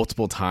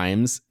multiple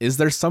times. Is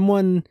there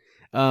someone,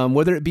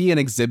 whether it be an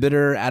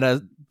exhibitor at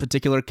a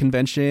particular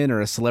convention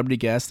or a celebrity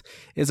guest,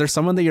 is there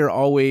someone that you're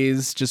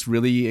always just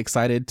really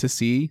excited to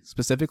see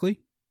specifically?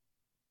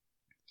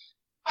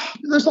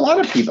 There's a lot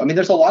of people. I mean,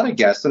 there's a lot of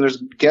guests, and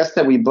there's guests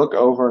that we book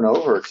over and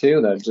over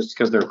too, that just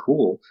because they're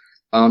cool.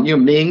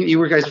 Ming,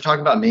 you guys were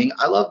talking about Ming.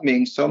 I love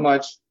Ming so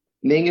much.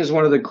 Ming is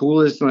one of the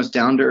coolest, most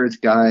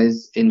down-to-earth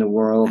guys in the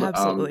world.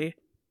 Absolutely.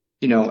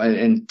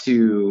 And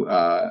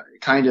to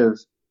kind of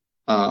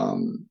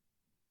go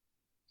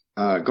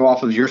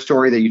off of your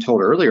story that you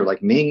told earlier,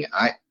 like Ming,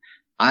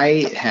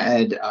 I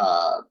had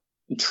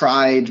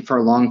tried for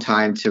a long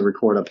time to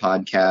record a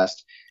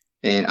podcast,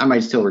 and I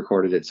might still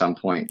record it at some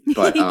point.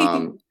 But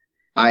I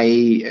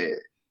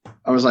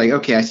was like,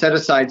 okay, I set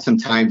aside some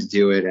time to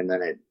do it, and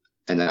then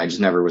I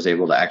just never was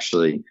able to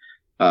actually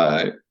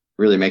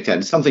really make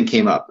that. Something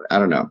came up. I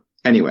don't know.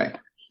 Anyway,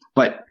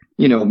 but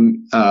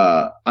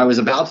I was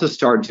about to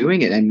start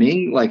doing it, and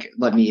Ming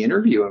let me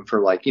interview him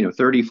for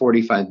 30,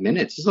 45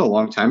 minutes. This is a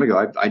long time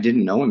ago. I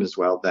didn't know him as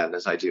well then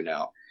as I do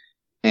now.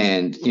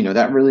 And,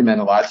 that really meant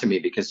a lot to me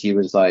because he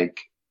was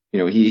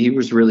he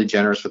was really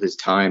generous with his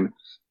time,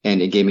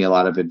 and it gave me a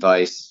lot of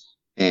advice.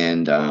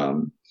 And,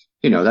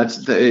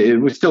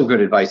 it was still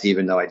good advice,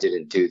 even though I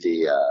didn't do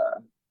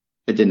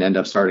it didn't end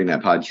up starting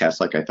that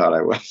podcast like I thought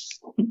I was.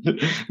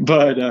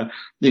 But,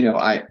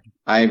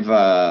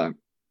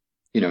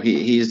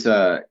 he's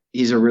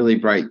a really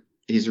bright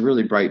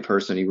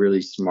person. He's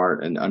really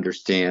smart and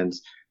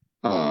understands,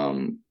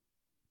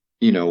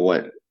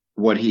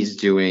 what he's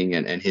doing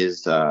and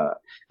his,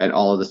 and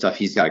all of the stuff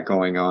he's got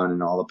going on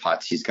and all the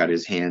pots he's got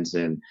his hands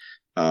in.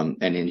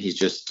 And he's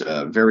just,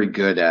 very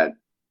good at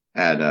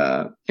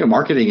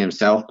marketing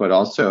himself, but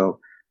also,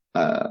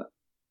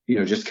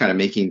 just kind of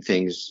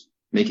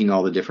making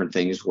all the different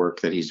things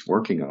work that he's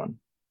working on.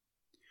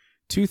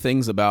 Two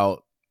things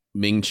about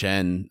Ming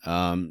Chen,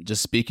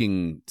 just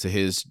speaking to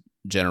his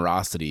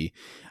generosity.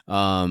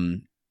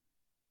 The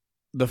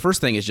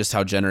first thing is just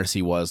how generous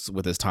he was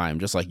with his time,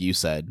 just like you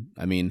said.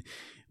 I mean,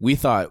 we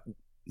thought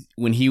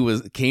when he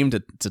came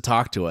to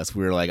talk to us,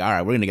 we were like, all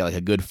right, we're going to get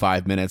a good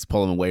 5 minutes,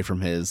 pull him away from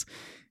his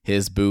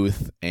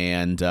booth.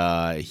 And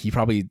he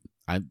probably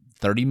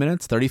 30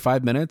 minutes,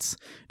 35 minutes,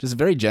 just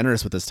very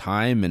generous with his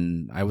time.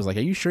 And I was like,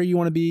 are you sure you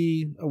want to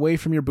be away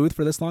from your booth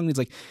for this long? And he's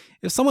like,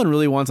 if someone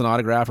really wants an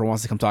autograph or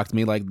wants to come talk to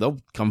me, they'll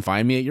come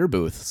find me at your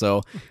booth.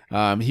 So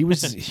he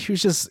was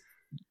just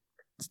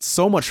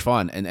so much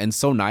fun and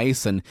so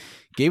nice, and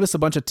gave us a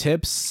bunch of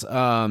tips,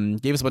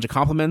 gave us a bunch of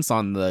compliments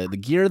on the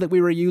gear that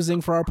we were using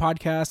for our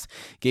podcast,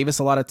 gave us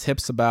a lot of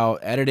tips about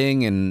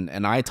editing,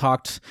 and I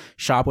talked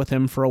shop with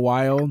him for a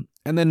while.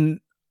 And then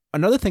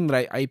another thing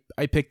that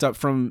I picked up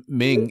from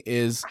Ming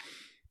is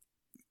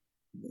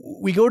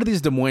we go to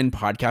these Des Moines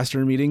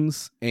podcaster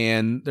meetings,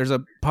 and there's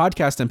a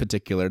podcast in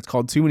particular. It's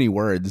called Too Many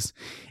Words,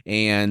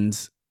 and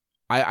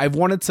I've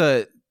wanted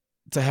to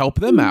help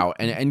them out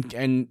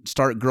and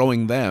start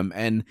growing them.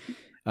 And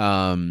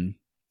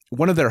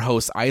one of their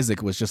hosts,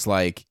 Isaac, was just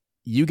like,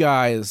 you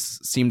guys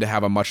seem to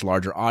have a much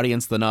larger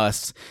audience than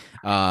us.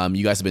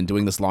 You guys have been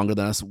doing this longer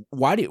than us.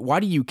 Why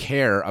do you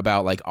care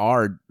about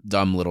our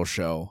dumb little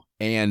show?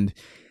 And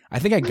I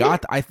think I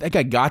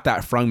got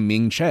that from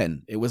Ming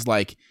Chen. It was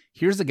like,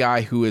 here's a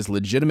guy who is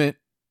legitimate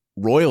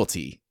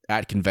royalty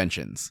at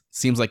conventions.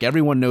 Seems like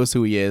everyone knows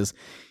who he is.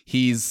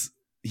 He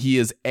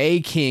is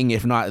a king,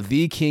 if not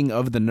the king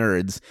of the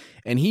nerds.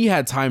 And he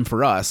had time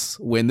for us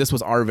when this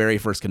was our very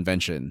first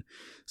convention.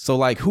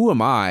 So who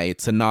am I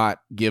to not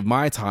give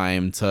my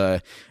time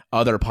to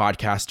other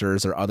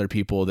podcasters or other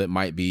people that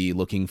might be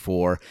looking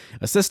for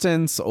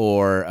assistance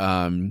or,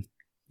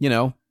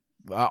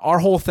 our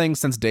whole thing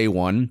since day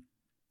one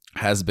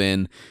has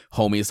been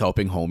homies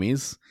helping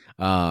homies.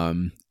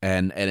 And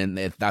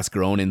that's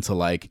grown into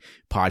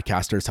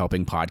podcasters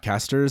helping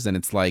podcasters. And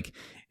it's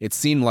it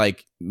seemed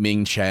like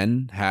Ming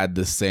Chen had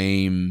the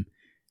same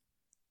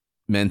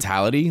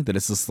mentality that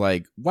it's just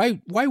why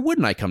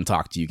wouldn't I come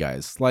talk to you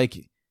guys?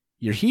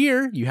 You're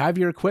here, you have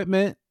your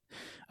equipment.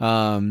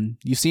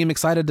 You seem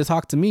excited to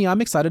talk to me.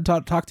 I'm excited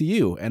to talk to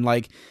you. And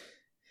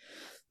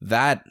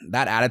that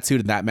attitude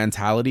and that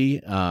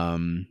mentality,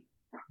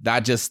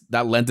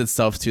 that lends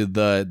itself to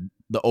the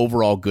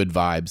overall good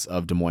vibes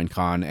of Des Moines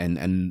Con,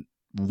 and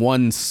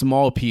one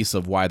small piece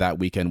of why that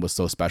weekend was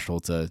so special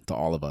to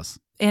all of us.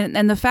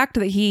 And the fact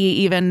that he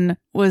even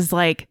was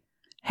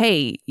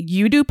hey,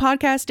 you do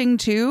podcasting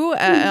too?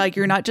 Like,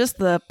 you're not just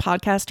the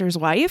podcaster's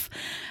wife.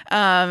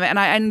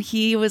 And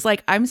he was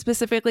like, I'm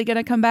specifically going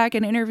to come back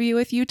and interview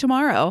with you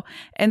tomorrow.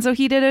 And so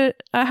he did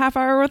a half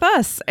hour with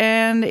us.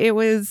 And it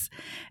was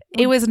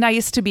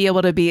nice to be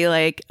able to be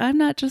like, I'm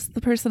not just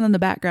the person in the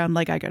background.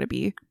 Like, I got to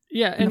be.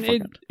 Yeah.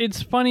 And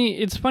it's funny.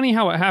 It's funny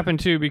how it happened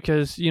too,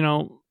 because,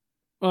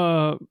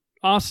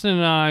 Austin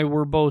and I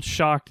were both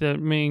shocked that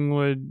Ming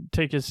would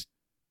take his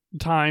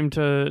time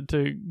to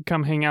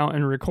come hang out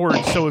and record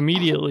so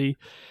immediately.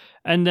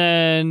 And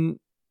then,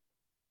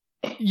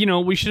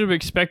 we should have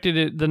expected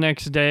it the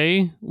next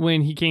day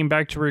when he came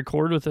back to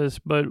record with us,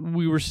 but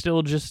we were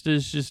still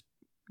just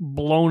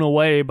blown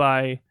away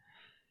by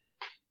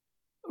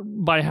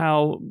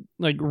how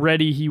like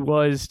ready he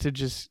was to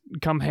just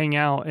come hang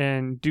out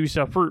and do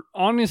stuff for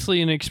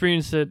honestly an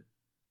experience that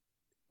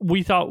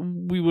we thought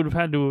we would have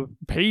had to have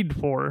paid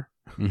for.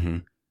 Mm-hmm.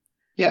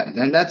 Yeah,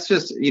 and that's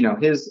just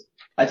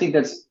I think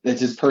that's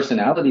his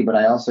personality, but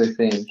I also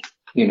think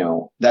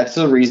that's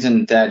the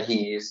reason that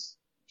he's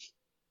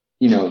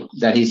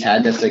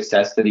had the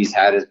success that he's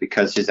had, is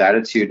because his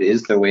attitude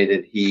is the way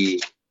that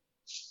he's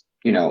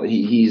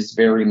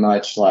very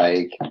much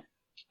like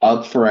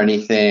up for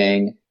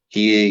anything.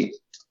 He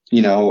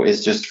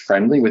is just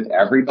friendly with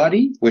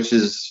everybody, which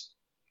is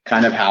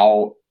kind of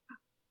how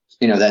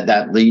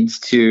that leads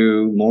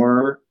to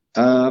more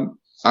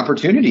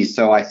opportunities.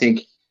 So I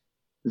think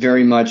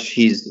very much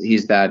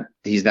he's that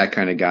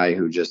kind of guy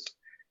who just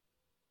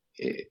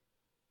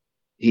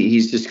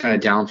he's just kind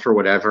of down for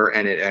whatever,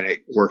 and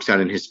it works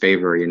out in his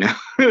favor,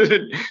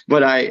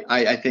 But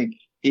I think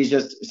he's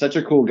just such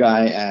a cool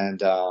guy,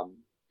 and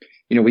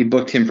we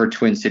booked him for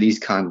Twin Cities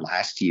Con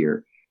last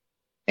year,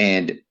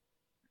 and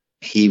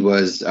he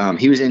was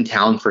in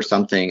town for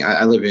something.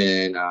 I live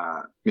in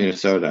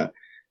Minnesota,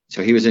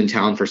 so he was in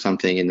town for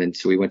something, and then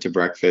so we went to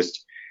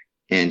breakfast,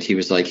 and he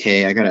was like,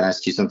 "Hey, I got to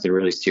ask you something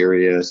really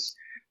serious."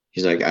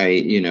 He's like,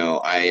 I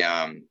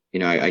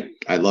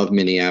love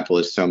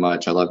Minneapolis so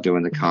much. I love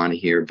doing the con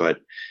here,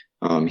 but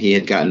he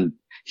had gotten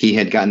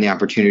the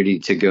opportunity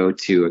to go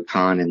to a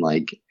con in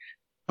like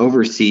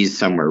overseas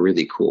somewhere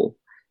really cool,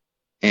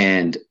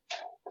 and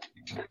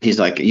he's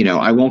like,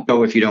 I won't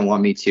go if you don't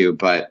want me to,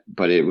 but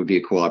it would be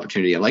a cool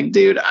opportunity. I'm like,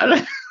 dude,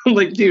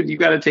 you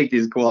got to take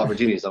these cool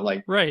opportunities. I'm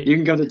like, right, you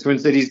can go to Twin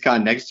Cities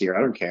Con next year. I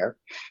don't care.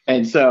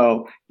 And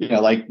so,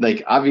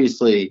 like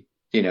obviously,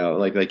 he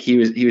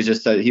was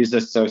just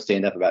so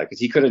stand up about it, because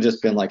he could have just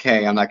been like,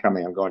 hey, I'm not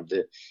coming. I'm going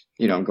to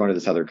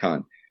this other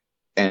con.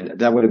 And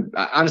that would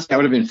have, honestly, I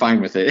would have been fine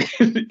with it.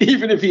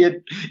 even if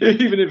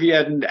he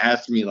hadn't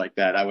asked me like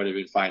that, I would have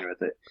been fine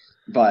with it.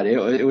 But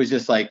it was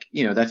just like,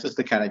 that's just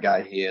the kind of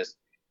guy he is.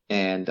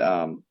 And,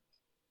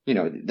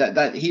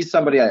 that he's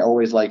somebody I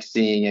always like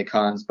seeing at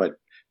cons, but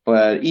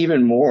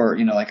even more,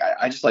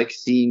 I just like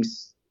seeing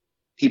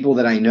people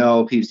that I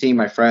know, seeing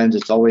my friends.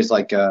 It's always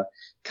like a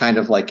kind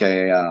of like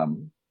a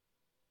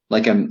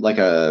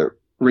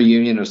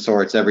reunion of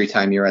sorts every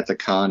time you're at the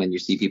con and you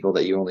see people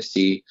that you only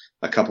see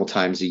a couple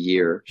times a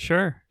year.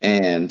 Sure.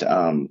 And,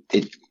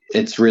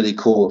 it's really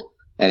cool.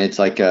 And it's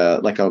like you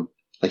have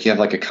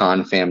like a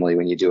con family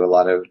when you do a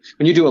lot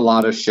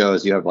of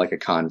shows. You have like a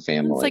con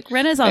family. It's like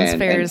Renaissance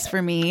fairs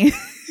for me.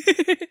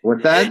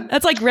 What's that?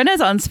 That's like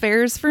Renaissance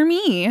fairs for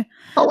me.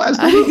 Oh,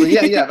 absolutely.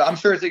 Yeah. I'm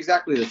sure it's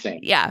exactly the same.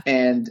 Yeah.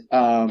 And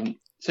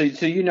so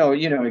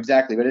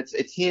exactly. But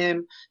it's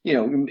him.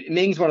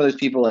 Ming's one of those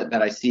people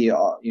that I see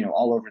all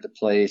over the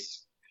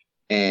place,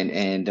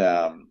 and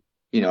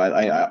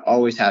I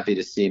always happy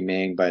to see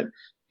Ming. But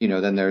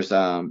then there's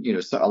so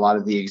a lot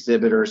of the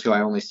exhibitors who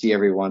I only see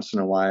every once in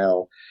a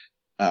while.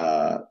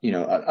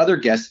 Other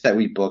guests that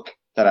we book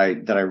that I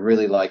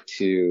really like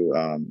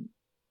to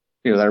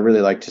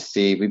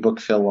see. We book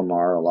Phil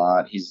Lamar a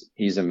lot.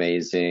 He's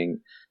amazing.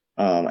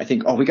 I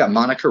think we got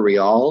Monica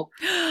Rial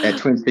at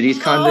Twin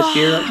Cities Con this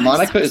year.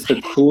 Monica is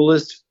the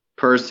coolest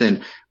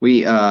person.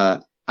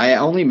 I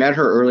only met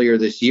her earlier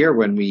this year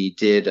when we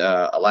did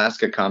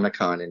Alaska Comic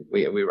Con, and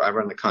I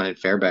run the con in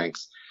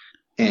Fairbanks,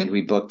 and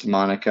we booked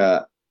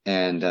Monica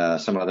and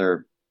some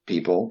other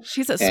people.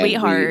 She's a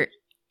sweetheart.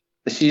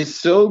 She's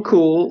so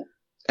cool.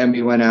 And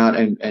we went out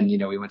and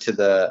we went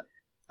to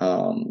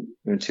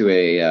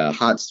a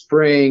hot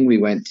spring. We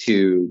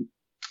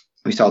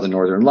saw the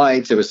Northern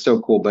Lights. It was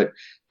so cool, but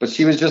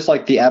she was just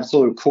like the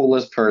absolute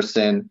coolest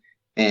person.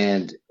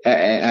 And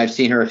I've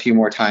seen her a few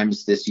more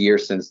times this year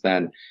since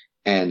then.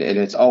 And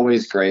it's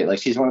always great. Like,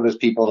 she's one of those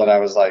people that I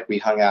was like, we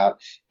hung out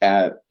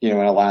at, in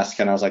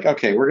Alaska, and I was like,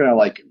 okay, we're going to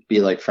like be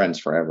like friends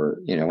forever,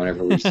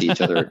 whenever we see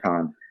each other at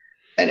con.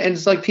 And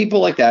it's like people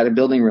like that and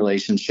building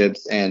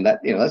relationships, and that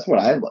that's what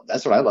I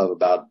love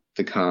about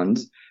the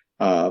cons.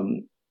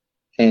 And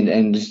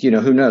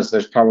who knows?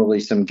 There's probably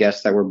some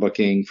guests that we're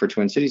booking for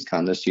Twin Cities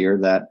Con this year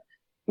that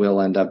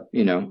will end up,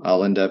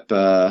 I'll end up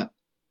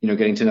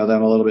getting to know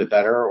them a little bit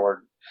better,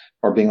 or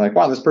being like,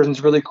 wow, this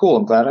person's really cool.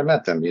 I'm glad I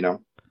met them.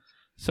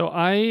 So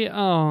I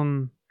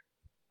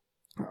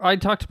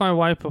talked to my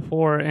wife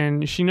before,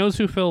 and she knows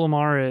who Phil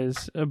Lamar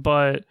is,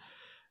 but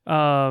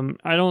I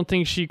don't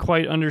think she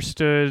quite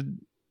understood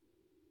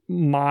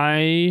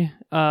my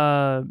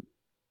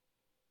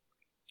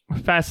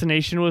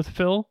fascination with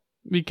Phil,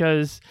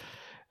 because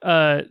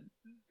of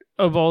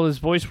all his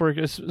voice work,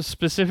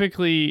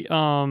 specifically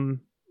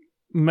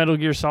Metal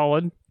Gear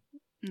Solid.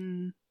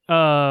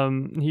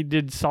 He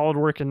did solid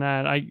work in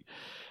that.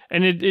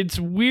 It's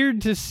weird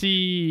to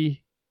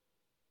see.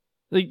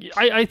 Like,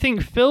 I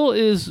think Phil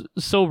is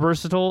so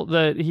versatile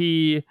that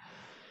he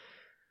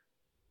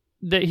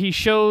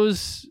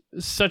shows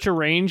such a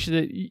range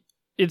that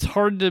it's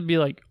hard to be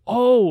like,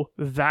 oh,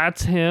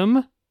 that's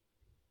him.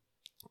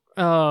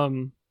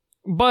 But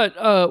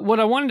what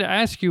I wanted to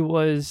ask you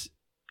was,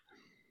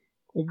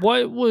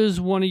 what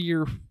was one of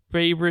your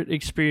favorite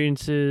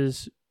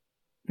experiences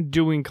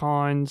doing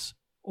cons,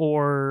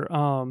 or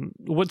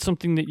what's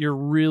something that you're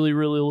really,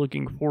 really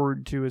looking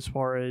forward to as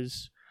far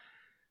as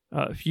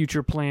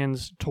future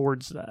plans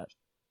towards that?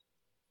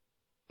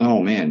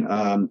 Oh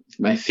man,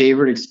 my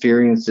favorite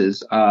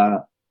experiences.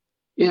 I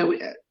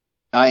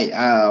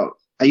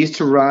used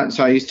to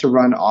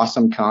run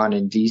Awesome Con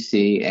in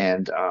DC,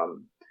 and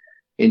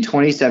in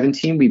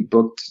 2017 we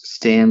booked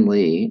Stan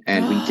Lee,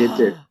 and we did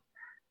the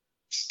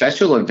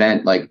special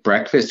event like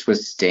Breakfast with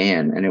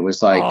Stan, and it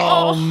was like,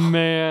 oh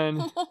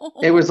man,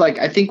 it was like,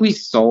 I think we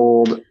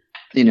sold,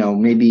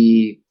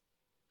 maybe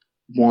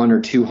 100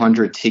 or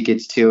 200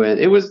 tickets to it.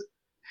 It was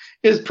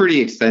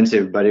pretty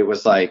expensive, but it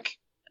was like,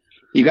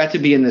 you got to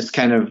be in this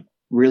kind of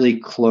really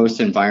close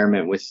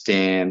environment with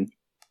Stan,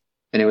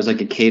 and it was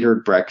like a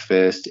catered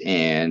breakfast,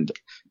 and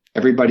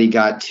everybody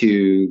got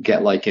to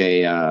get like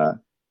a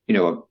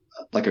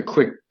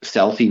quick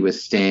selfie with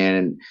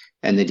Stan,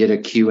 and they did a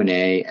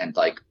Q&A, and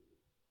like,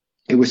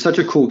 it was such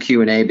a cool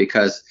Q&A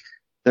because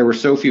there were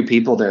so few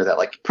people there that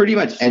like pretty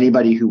much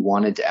anybody who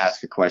wanted to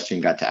ask a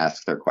question got to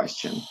ask their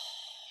question.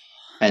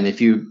 And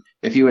if you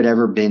had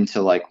ever been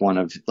to like one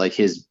of like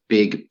his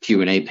big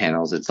Q&A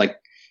panels, it's like,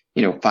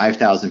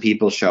 5,000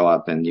 people show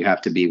up, and you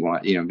have to be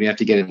one, you have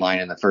to get in line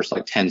in the first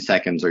like 10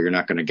 seconds or you're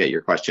not going to get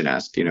your question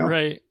asked,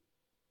 Right.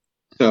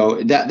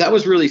 So that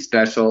was really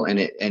special. And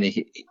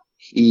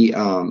he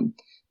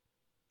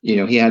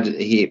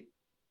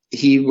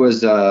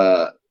was,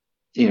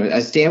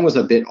 as Stan was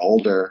a bit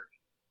older,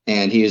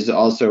 and he is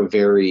also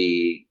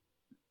very,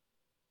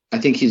 I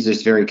think he's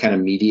just very kind of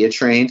media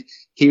trained.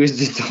 He was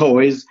just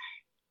always,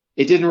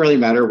 it didn't really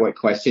matter what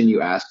question you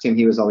asked him.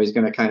 He was always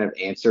going to kind of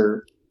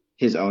answer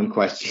his own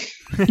question.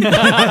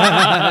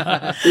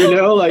 Like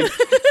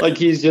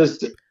he's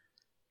just,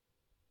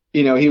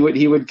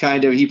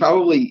 he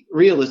probably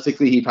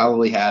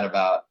had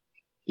about,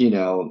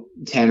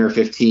 10 or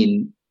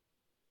 15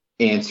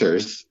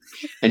 answers,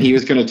 and he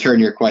was going to turn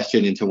your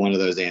question into one of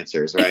those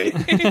answers, right?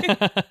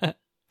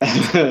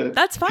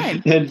 That's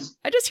fine. And,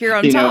 I just hear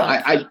on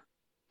top.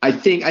 I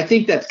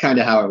think that's kind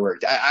of how it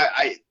worked.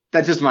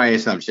 That's just my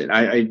assumption.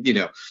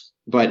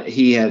 But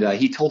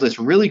he told this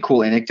really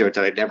cool anecdote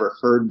that I'd never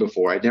heard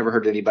before. I'd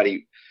never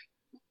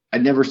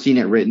seen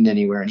it written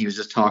anywhere. And he was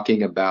just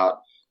talking about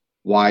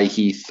why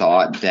he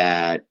thought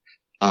that,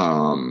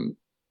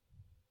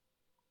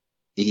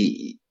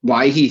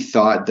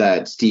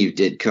 Steve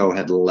Ditko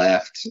had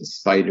left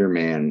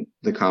Spider-Man,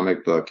 the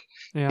comic book,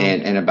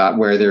 and about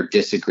where their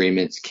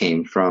disagreements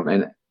came from.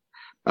 And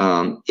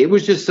it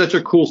was just such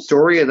a cool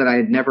story that I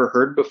had never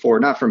heard before,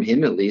 not from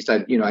him at least.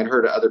 I'd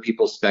heard other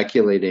people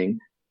speculating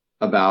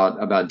about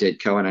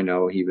Ditko, and I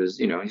know he was,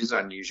 he's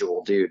an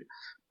unusual dude,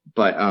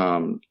 but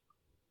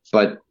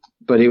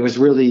it was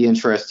really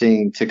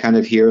interesting to kind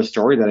of hear a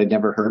story that I'd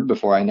never heard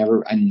before. I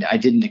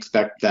didn't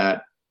expect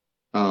that.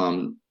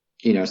 Stan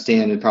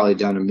had probably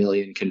done 1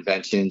 million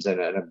conventions and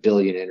 1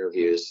 billion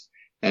interviews,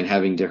 and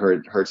having to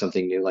heard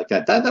something new like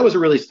that was a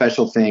really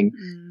special thing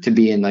to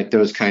be in, like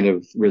those kind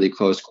of really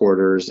close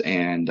quarters,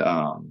 and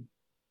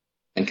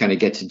kind of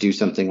get to do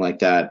something like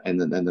that. And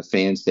then the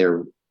fans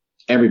there,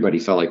 everybody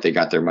felt like they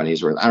got their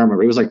money's worth. I don't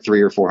remember, it was like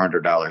 $300 or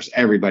 $400.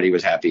 Everybody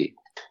was happy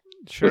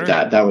with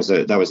that. That was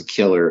a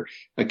killer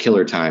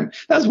time.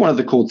 That's one of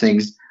the cool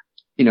things,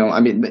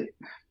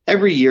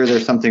 every year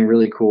there's something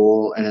really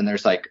cool, and then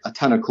there's like a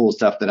ton of cool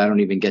stuff that I don't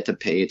even get to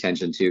pay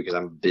attention to because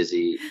I'm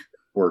busy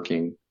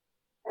working.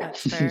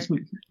 That's fair.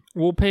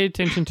 We'll pay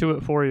attention to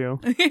it for you.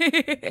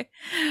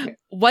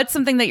 What's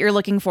something that you're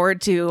looking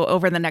forward to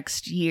over the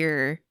next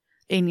year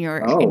in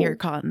your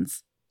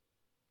cons?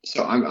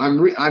 So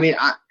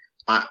I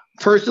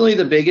personally,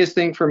 the biggest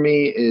thing for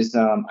me is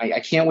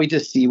I can't wait to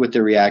see what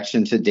the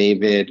reaction to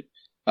David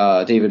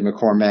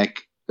McCormack,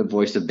 the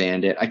voice of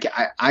Bandit.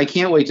 I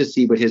can't wait to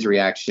see what his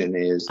reaction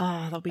is.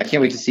 I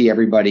can't wait to see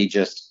everybody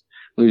just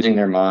losing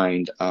their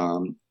mind.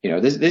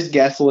 This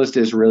guest list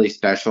is really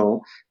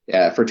special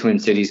for Twin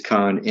Cities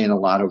Con in a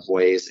lot of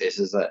ways. This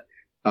is a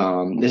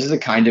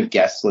kind of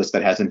guest list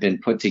that hasn't been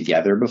put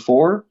together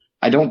before,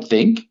 I don't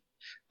think.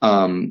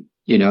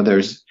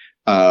 There's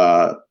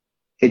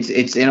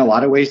it's in a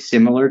lot of ways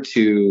similar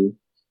to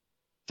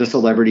the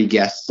celebrity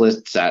guest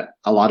lists at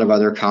a lot of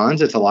other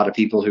cons. It's a lot of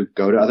people who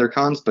go to other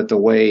cons, but the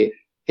way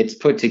it's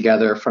put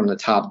together from the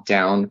top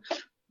down,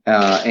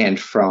 and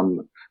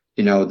from,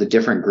 the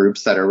different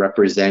groups that are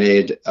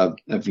represented of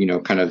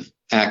kind of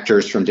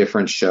actors from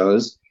different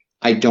shows.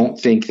 I don't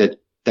think that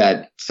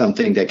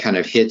something that kind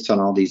of hits on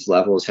all these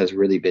levels has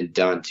really been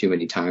done too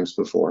many times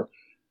before.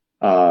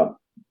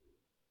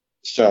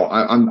 So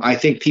I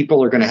think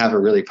people are going to have a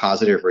really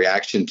positive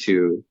reaction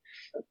to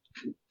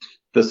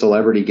the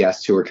celebrity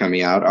guests who are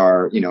coming out,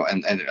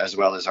 and as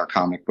well as our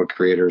comic book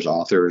creators,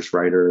 authors,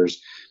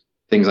 writers,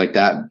 things like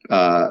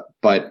that.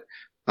 But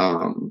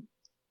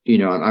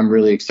I'm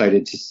really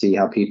excited to see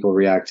how people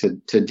react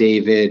to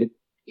David.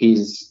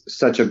 He's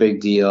such a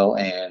big deal.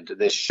 And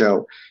this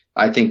show,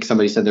 I think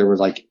somebody said there were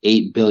like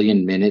 8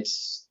 billion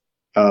minutes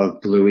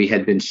of Bluey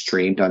had been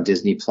streamed on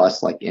Disney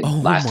Plus like in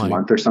last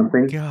month or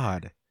something.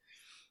 God.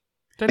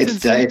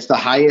 It's the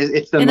highest.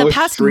 It's the in most the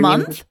past streamed,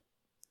 month.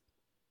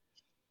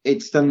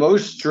 It's the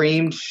most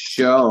streamed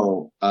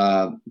show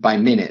by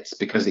minutes,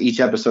 because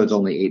each episode's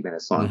only 8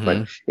 minutes long.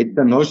 But it's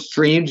the most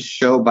streamed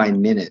show by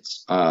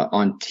minutes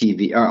on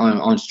TV or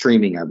on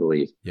streaming, I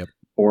believe. Yep.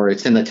 Or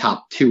it's in the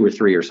top 2 or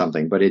 3 or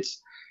something. But it's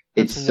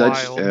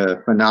such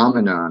a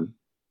phenomenon,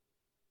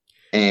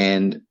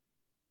 and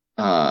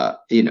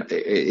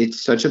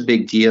it's such a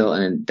big deal,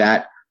 and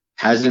that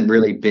hasn't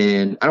really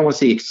been, I don't want to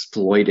say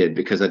exploited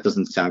because that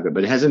doesn't sound good,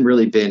 but it hasn't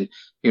really been,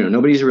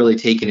 nobody's really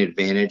taken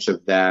advantage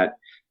of that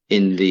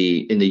in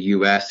the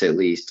US at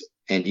least.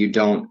 And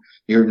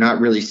you're not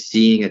really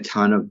seeing a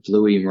ton of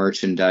Bluey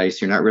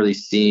merchandise. You're not really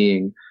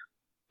seeing,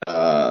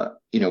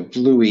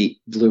 Bluey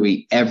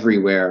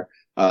everywhere,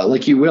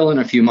 like you will in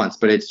a few months,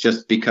 but it's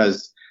just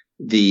because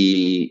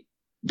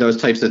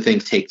those types of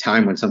things take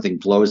time when something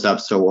blows up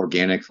so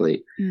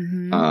organically.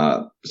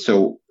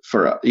 So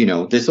for,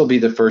 this will be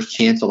the first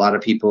chance a lot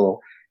of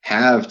people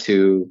have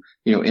to,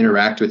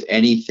 interact with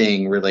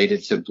anything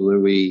related to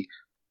Bluey,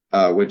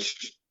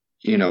 which,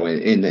 in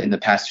the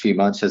past few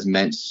months has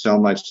meant so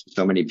much to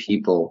so many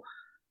people.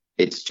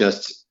 It's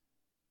just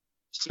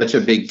such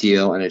a big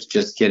deal, and it's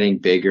just getting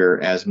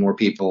bigger as more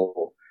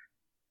people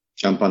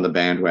jump on the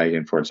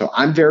bandwagon for it. So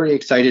I'm very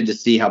excited to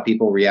see how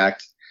people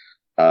react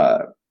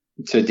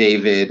to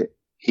David.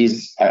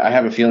 I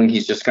have a feeling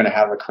he's just going to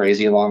have a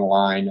crazy long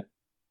line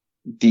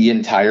the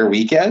entire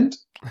weekend,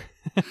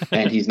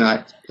 and he's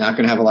not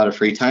going to have a lot of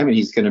free time, and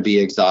he's going to be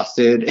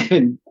exhausted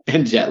and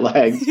jet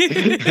lagged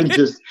and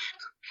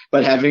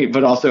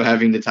but also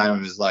having the time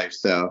of his life.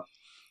 So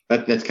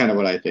that's kind of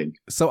what I think.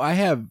 So I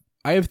have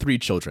 3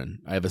 children.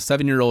 I have a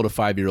 7-year-old, a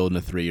 5-year-old,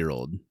 and a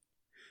 3-year-old.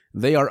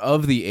 They are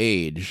of the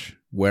age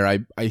where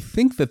I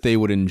think that they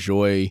would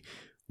enjoy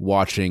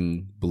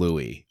watching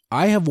Bluey.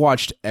 I have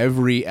watched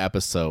every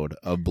episode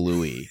of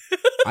Bluey.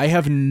 I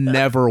have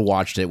never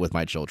watched it with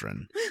my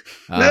children.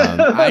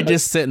 I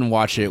just sit and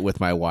watch it with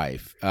my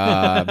wife.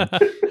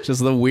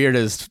 Just the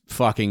weirdest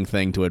fucking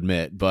thing to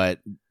admit, but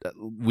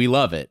we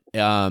love it.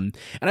 And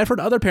I've heard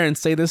other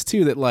parents say this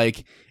too, that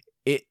like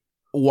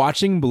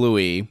watching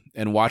Bluey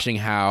and watching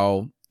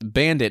how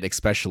Bandit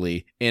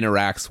especially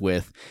interacts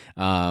with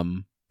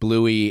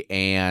Bluey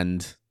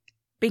and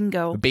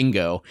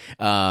Bingo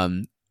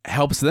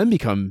helps them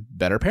become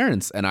better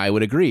parents, and I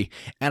would agree.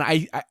 And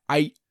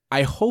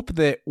I hope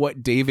that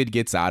what David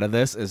gets out of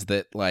this is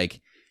that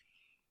like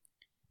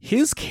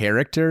his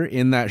character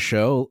in that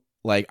show,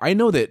 like I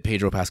know that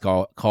Pedro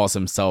Pascal calls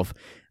himself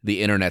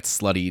the internet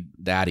slutty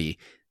daddy.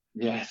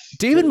 Yes.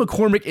 David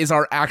McCormick is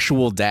our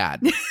actual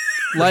dad.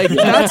 Like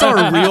that's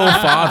our real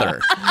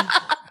father.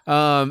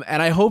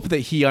 And I hope that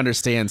he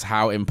understands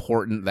how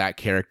important that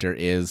character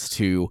is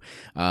to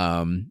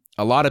a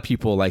lot of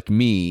people like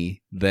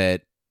me,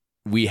 that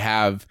we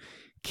have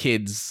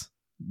kids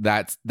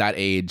that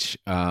age,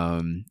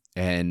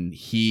 and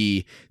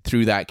he,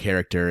 through that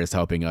character, is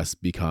helping us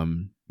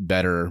become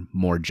better,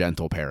 more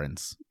gentle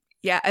parents.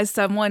 Yeah, as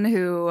someone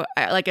who,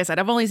 like I said,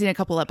 I've only seen a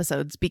couple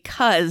episodes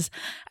because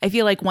I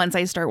feel like once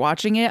I start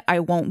watching it, I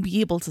won't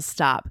be able to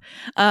stop.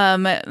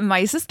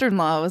 My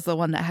sister-in-law was the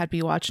one that had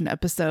me watch an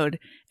episode,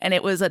 and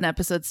it was an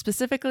episode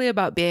specifically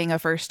about being a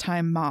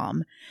first-time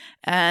mom.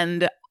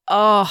 And,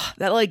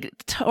 that like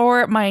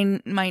tore my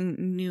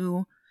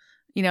new,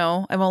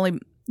 I'm only,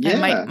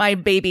 and my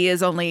baby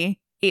is only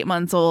 8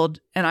 months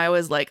old, and I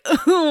was like,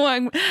 oh,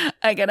 I'm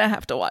gonna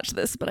have to watch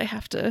this, but I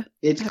have to.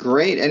 It's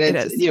great, and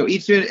it's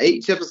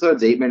each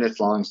episode's 8 minutes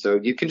long, so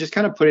you can just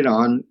kind of put it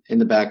on in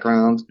the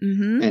background,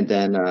 and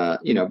then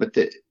but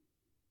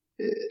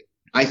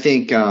I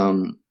think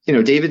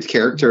David's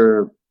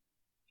character,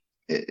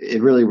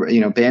 it really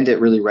Bandit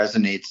really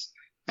resonates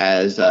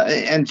as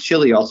and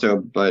Chili also,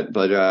 but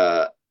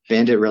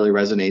Bandit really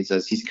resonates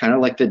as he's kind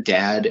of like the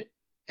dad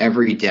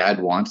every dad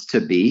wants to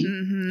be.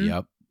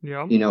 Yep.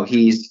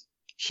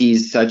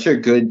 He's such a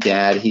good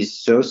dad. He's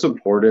so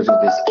supportive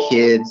of his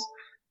kids.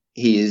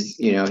 He's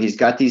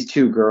got these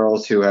 2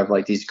 girls who have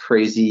like these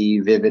crazy,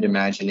 vivid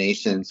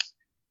imaginations,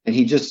 and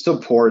he just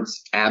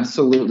supports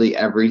absolutely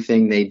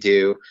everything they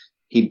do.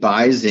 He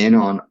buys in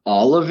on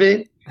all of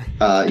it.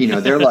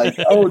 They're like,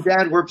 oh,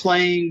 Dad, we're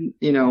playing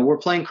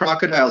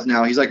crocodiles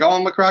now. He's like, oh,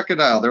 I'm a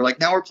crocodile. They're like,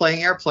 now we're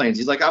playing airplanes.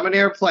 He's like, I'm an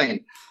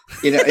airplane.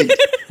 He doesn't,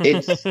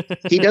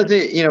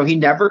 he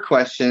never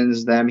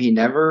questions them. He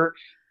never,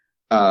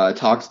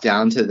 talks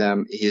down to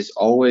them. He's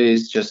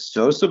always just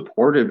so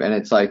supportive, and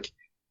it's like,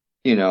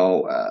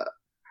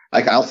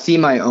 like I'll see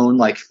my own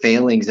like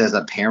failings as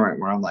a parent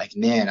where I'm like,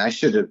 man, I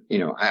should have,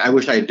 I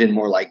wish I had been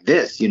more like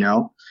this,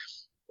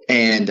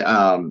 and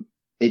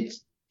it's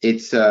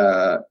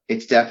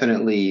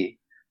definitely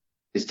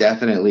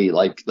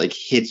like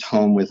hits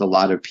home with a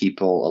lot of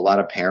people, a lot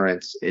of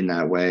parents in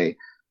that way.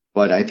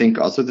 But I think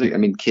also,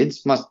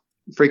 kids must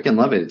freaking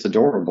love it. It's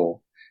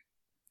adorable.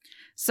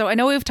 So I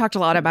know we've talked a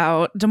lot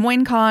about Des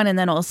Moines Con and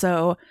then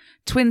also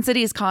Twin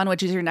Cities Con,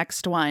 which is your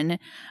next one.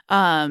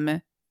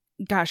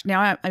 Gosh,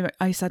 now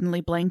I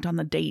suddenly blanked on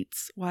the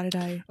dates. Why did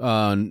I?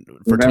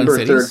 For November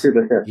Twin Cities? 3rd through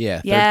the 5th.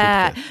 Yeah.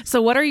 Yeah.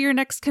 So what are your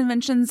next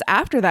conventions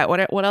after that?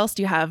 What else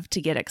do you have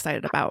to get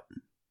excited about?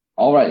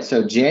 All right.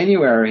 So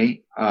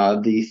January,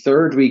 the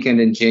third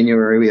weekend in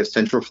January, we have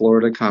Central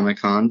Florida Comic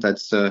Con.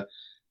 That's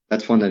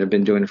one that I've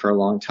been doing for a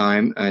long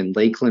time, in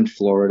Lakeland,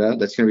 Florida.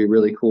 That's going to be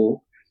really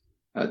cool.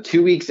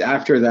 2 weeks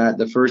after that,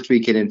 the first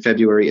weekend in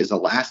February is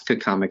Alaska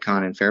Comic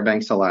Con in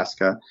Fairbanks,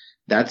 Alaska.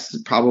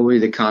 That's probably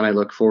the con I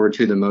look forward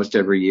to the most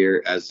every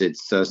year, as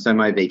it's a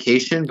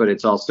semi-vacation, but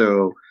it's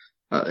also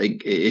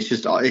it's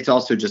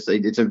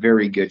a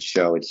very good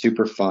show. It's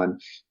super fun.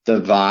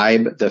 The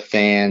vibe, the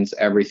fans,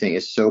 everything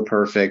is so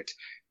perfect.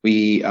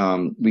 We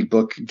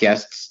book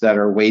guests that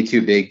are way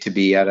too big to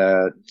be at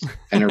an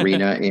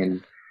arena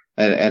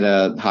at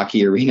a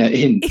hockey arena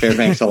in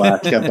Fairbanks,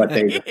 Alaska, but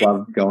they just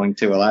love going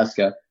to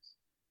Alaska.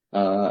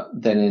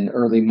 Then in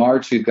early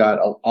March, we've got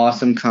an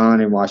awesome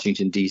con in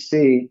Washington,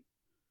 D.C.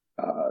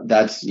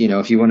 That's,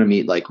 if you want to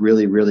meet like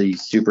really, really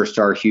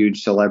superstar,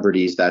 huge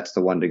celebrities, that's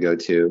the one to go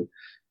to.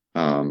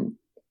 Then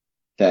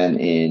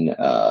in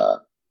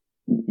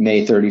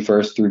May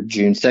 31st through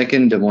June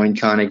 2nd, Des Moines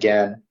Con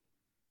again.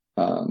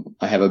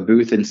 I have a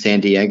booth in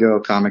San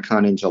Diego Comic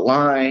Con in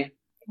July.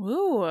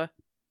 Ooh.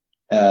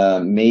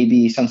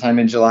 Maybe sometime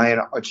in July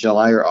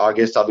or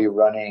August, I'll be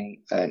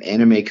running an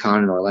anime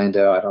con in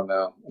Orlando. I don't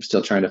know. I'm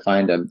still trying to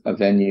find a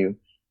venue.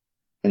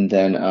 And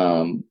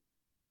then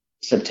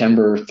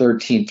September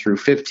 13th through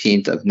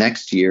 15th of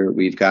next year,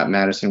 we've got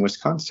Madison,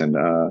 Wisconsin. It's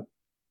going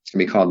to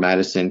be called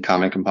Madison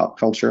Comic and Pop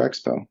Culture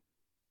Expo.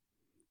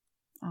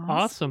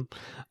 Awesome.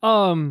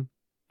 I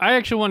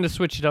actually wanted to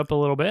switch it up a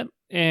little bit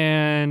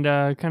and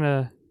kind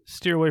of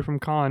steer away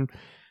from con.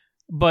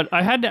 But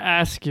I had to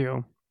ask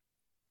you,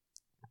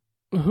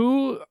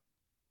 who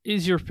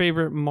is your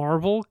favorite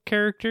Marvel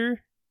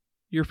character,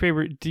 your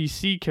favorite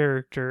DC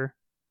character,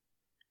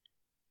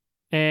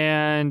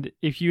 and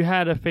if you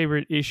had a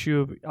favorite issue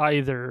of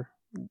either,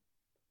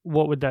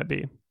 what would that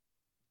be?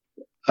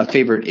 A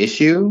favorite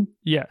issue?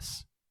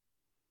 Yes.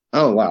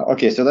 Oh, wow.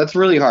 Okay, so that's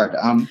really hard.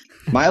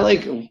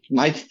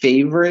 My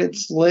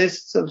favorites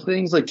lists of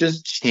things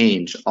just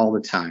change all the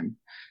time.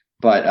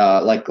 But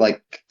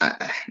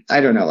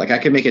I don't know. I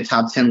could make a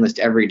top 10 list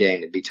every day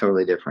and it'd be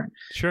totally different.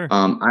 Sure.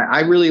 I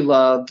really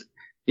loved,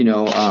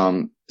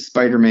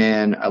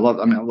 Spider-Man. I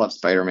love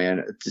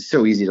Spider-Man. It's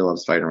so easy to love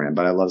Spider-Man,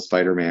 but I love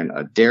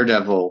Spider-Man.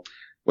 Daredevil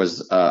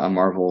was a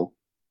Marvel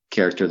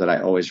character that I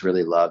always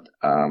really loved.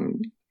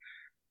 And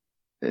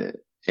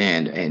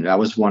that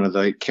was one of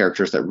the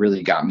characters that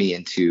really got me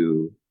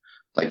into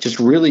just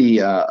really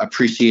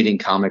appreciating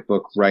comic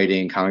book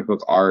writing, comic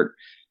book art,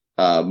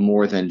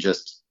 more than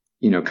just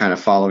kind of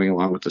following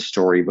along with the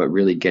story, but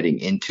really getting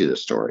into the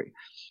story.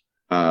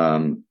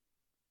 On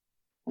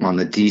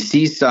the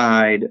DC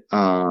side,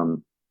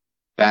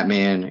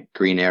 Batman,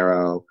 Green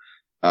Arrow,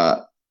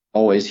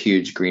 always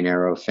huge Green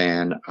Arrow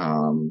fan.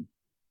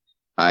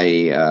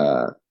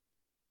 I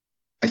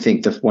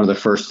think one of the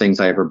first things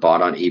I ever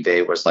bought on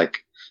eBay was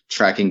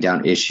tracking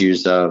down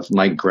issues of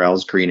Mike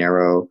Grell's Green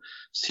Arrow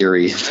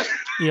series.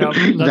 Yeah,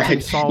 that's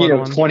a solid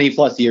one. 20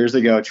 plus years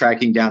ago,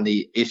 tracking down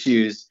the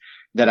issues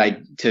that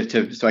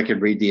so I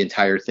could read the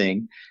entire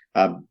thing.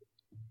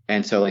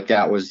 And so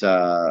that was,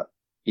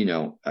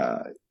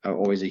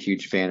 always a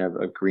huge fan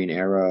of Green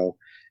Arrow.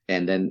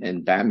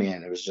 And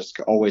Batman, it was just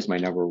always my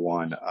number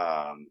one.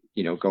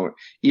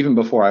 Even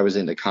before I was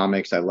into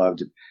comics, I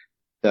loved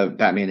the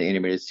Batman the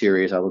animated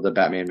series. I loved the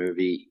Batman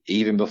movie.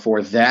 Even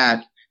before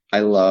that, I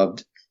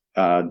loved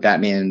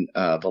Batman,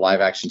 the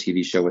live action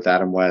TV show with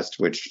Adam West,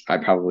 which I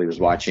probably was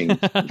watching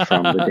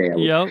from the day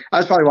I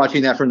was probably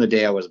watching that from the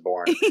day I was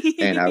born.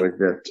 And I was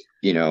just,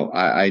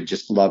 I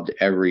just loved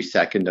every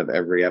second of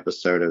every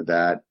episode of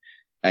that.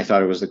 I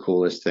thought it was the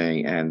coolest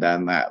thing. And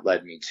then that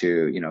led me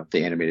to,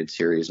 the animated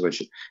series,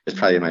 which is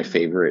probably my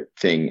favorite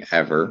thing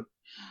ever.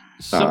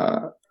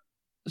 So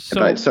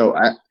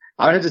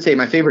I would have to say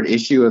my favorite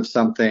issue of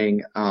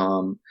something,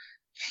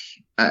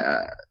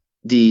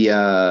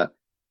 the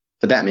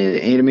Batman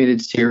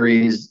animated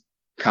series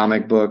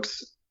comic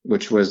books,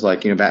 which was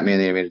Batman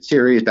the animated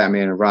series,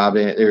 Batman and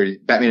Robin, or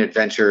Batman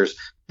Adventures,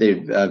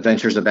 the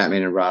Adventures of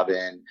Batman and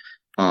Robin,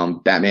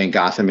 Batman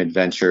Gotham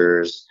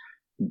Adventures.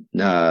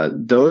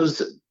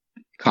 Those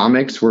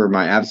comics were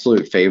my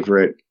absolute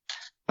favorite.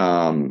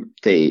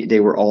 They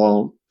were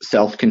all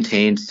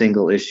self-contained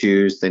single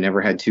issues. They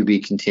never had to be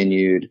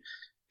continued,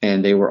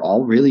 and they were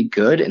all really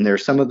good. And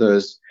there's some of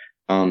those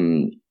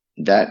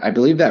that I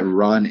believe that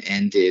run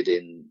ended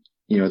in,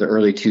 the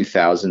early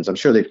 2000s. I'm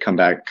sure they've come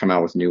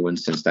out with new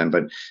ones since then,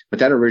 but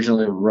that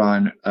original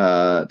run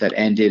that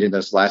ended in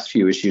those last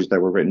few issues that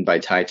were written by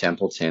Ty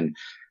Templeton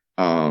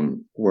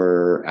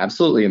were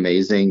absolutely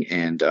amazing,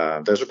 and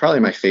those are probably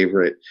my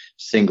favorite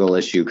single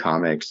issue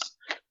comics.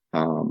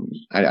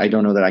 I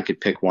don't know that I could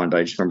pick one,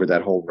 but I just remember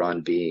that whole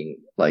run being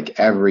like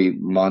every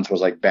month was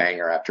like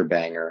banger after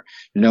banger,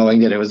 knowing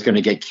that it was going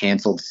to get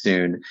canceled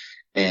soon.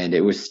 And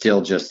it was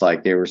still just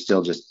like, he was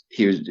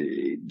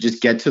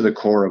just get to the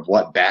core of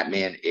what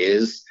Batman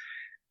is.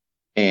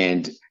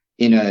 And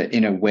in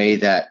a way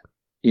that,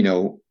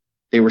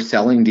 they were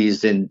selling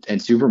these in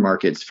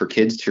supermarkets for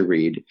kids to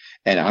read.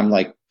 And I'm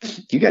like,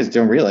 you guys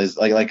don't realize,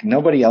 like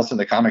nobody else in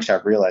the comic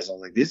shop realized. I'm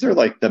like, these are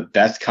like the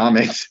best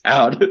comics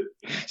out.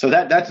 So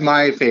that's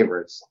my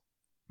favorites.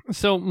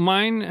 So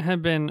mine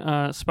have been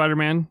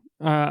Spider-Man.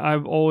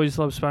 I've always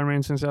loved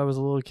Spider-Man since I was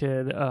a little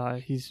kid.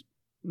 He's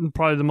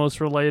probably the most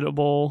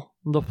relatable,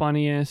 the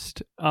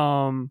funniest.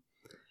 So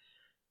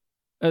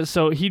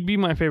he'd be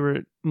my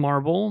favorite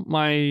Marvel.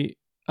 My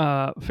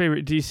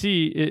favorite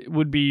DC, it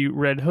would be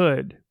Red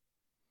Hood.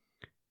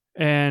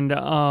 And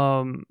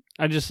I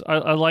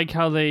like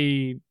how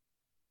they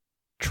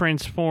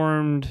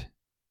transformed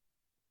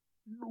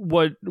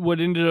what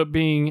ended up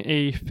being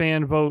a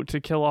fan vote to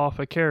kill off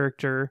a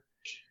character,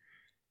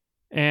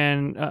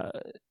 and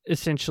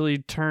essentially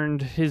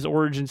turned his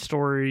origin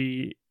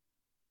story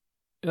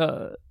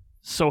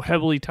so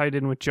heavily tied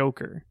in with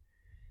Joker.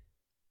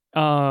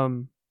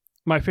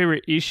 My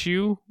favorite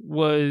issue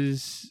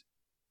was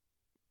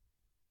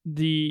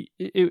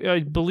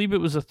I believe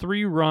it was a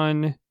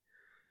 3-run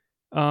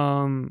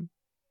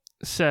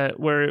set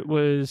where it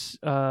was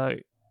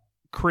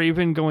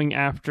Kraven going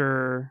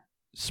after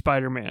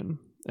Spider-Man,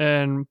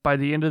 and by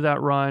the end of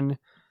that run,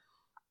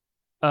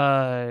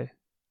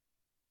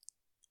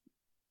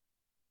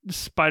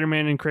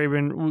 Spider-Man and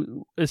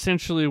Kraven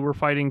essentially were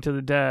fighting to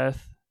the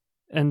death,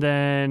 and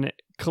then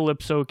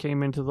Calypso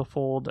came into the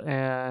fold,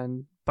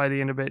 and by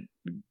the end of it,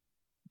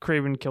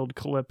 Kraven killed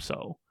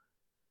Calypso.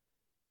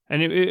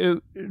 And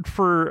it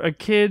for a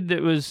kid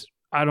that was,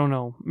 I don't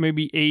know,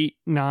 maybe 8,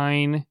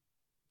 9,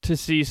 to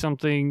see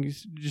something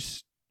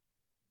just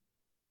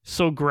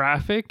so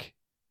graphic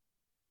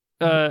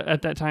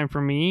at that time for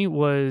me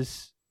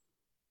was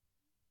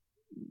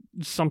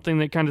something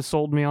that kind of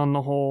sold me on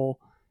the whole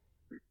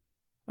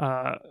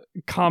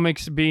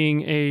comics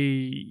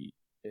being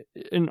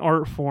an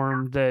art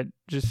form that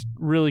just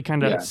really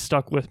kind of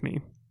stuck with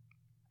me.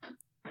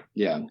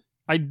 Yeah.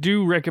 I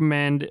do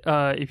recommend,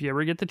 if you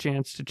ever get the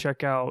chance, to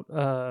check out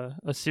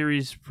a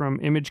series from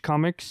Image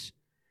Comics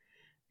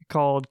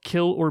called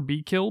Kill or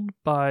Be Killed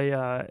by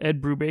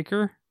Ed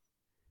Brubaker.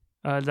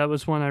 That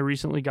was one I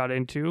recently got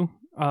into,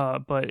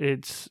 but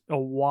it's a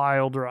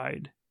wild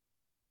ride.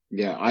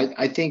 Yeah,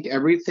 I think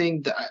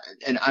everything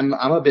and I'm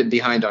a bit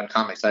behind on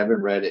comics. I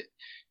haven't read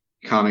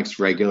comics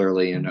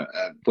regularly in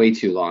way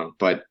too long,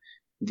 but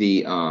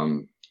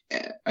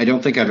I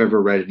don't think I've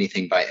ever read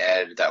anything by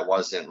Ed that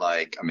wasn't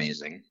like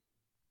amazing.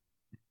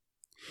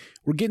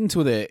 We're getting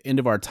to the end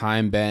of our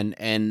time, Ben,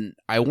 and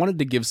I wanted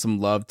to give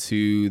some love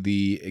to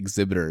the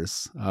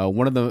exhibitors.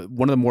 One of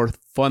the more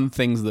fun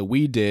things that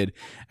we did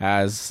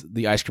as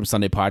the Ice Cream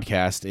Sunday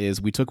podcast is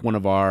we took one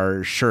of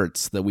our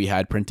shirts that we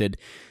had printed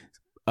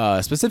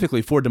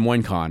specifically for Des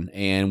Moines Con,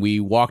 and we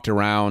walked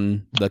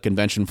around the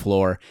convention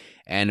floor,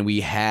 and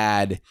we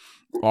had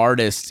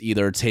artists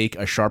either take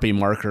a Sharpie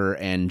marker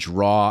and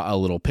draw a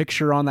little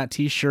picture on that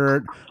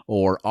t-shirt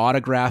or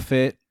autograph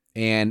it,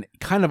 and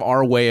kind of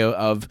our way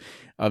of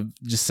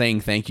just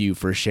saying thank you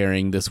for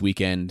sharing this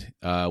weekend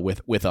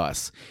with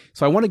us.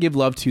 So I want to give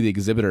love to the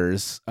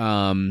exhibitors.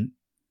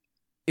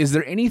 Is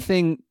there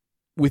anything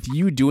with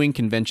you doing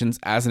conventions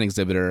as an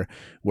exhibitor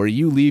where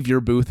you leave your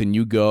booth and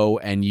you go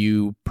and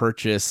you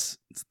purchase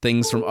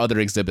things from other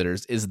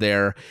exhibitors? Is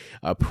there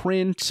a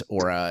print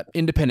or an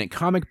independent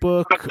comic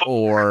book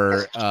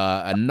or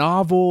a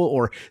novel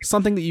or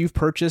something that you've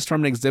purchased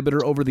from an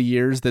exhibitor over the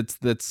years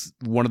that's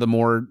one of the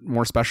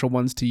more special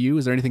ones to you?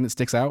 Is there anything that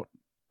sticks out?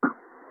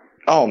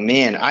 Oh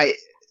man,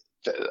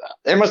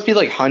 there must be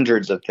like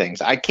hundreds of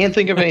things. I can't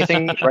think of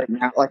anything right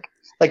now.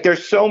 Like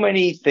there's so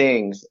many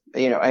things,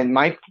 and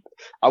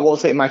I will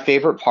say my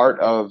favorite part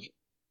of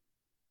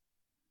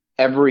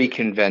every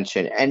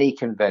convention, any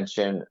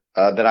convention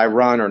that I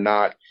run or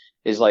not,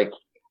 is like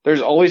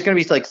there's always going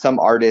to be like some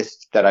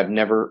artist that I've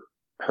never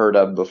heard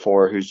of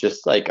before who's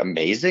just like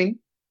amazing.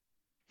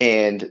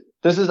 And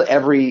this is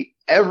every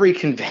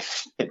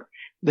convention.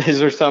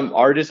 These are some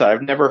artists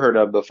I've never heard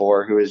of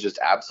before who is just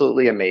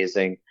absolutely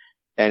amazing.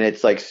 And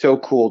it's like so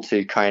cool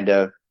to kind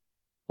of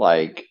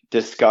like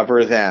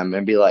discover them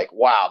and be like,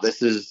 wow,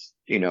 this is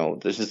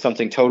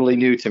something totally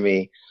new to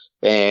me.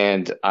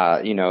 And,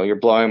 you're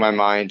blowing my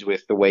mind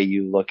with the way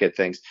you look at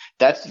things.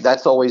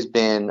 That's always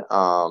been,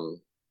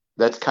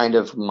 that's kind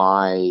of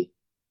my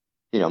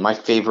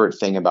favorite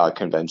thing about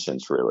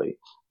conventions really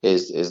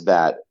is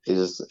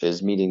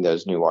meeting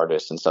those new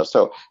artists and stuff.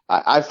 So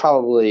I've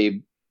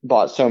probably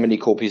bought so many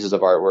cool pieces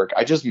of artwork.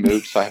 I just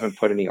moved, so I haven't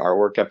put any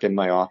artwork up in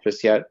my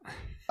office yet.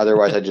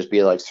 Otherwise, I'd just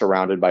be like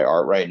surrounded by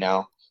art right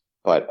now.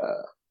 But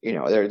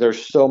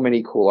there's so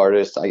many cool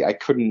artists. I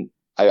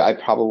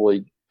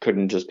probably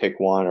couldn't just pick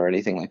one or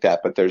anything like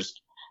that. But there's,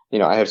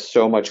 I have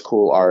so much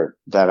cool art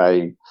that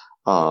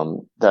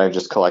I've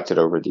just collected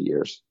over the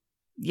years.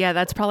 Yeah,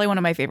 that's probably one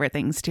of my favorite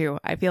things too.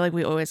 I feel like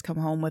we always come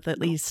home with at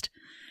least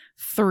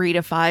 3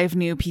 to 5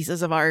 new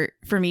pieces of art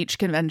from each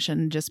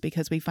convention, just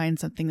because we find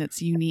something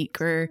that's unique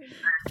or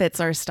fits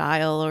our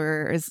style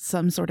or is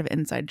some sort of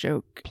inside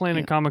joke.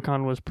 Planet Comic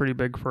Con was pretty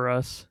big for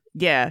us.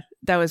 Yeah,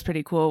 that was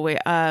pretty cool.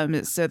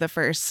 So the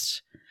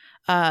first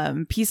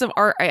piece of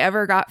art I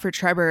ever got for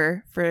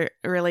Trevor for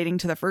relating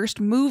to the first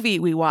movie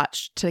we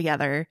watched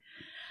together,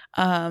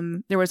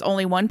 there was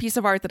only one piece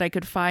of art that I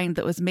could find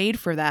that was made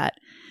for that,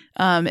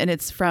 and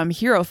it's from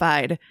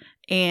Herofied.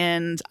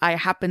 And I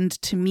happened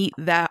to meet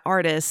that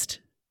artist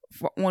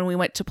when we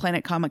went to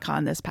Planet Comic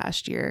Con this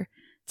past year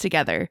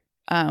together.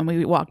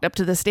 We walked up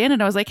to the stand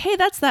and I was like, hey,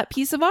 that's that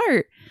piece of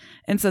art.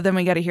 And so then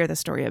we got to hear the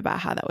story about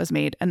how that was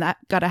made. And that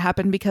got to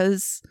happen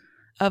because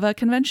of a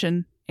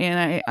convention.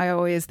 And I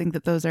always think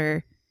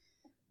that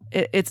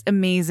it's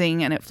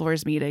amazing, and it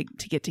floors me to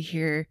get to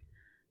hear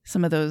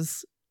some of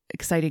those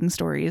exciting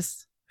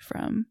stories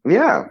from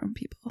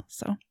people.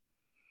 So.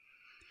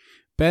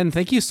 Ben,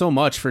 thank you so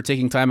much for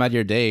taking time out of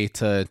your day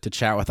to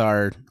chat with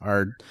our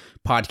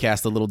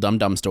podcast, The Little Dum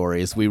Dum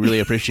Stories. We really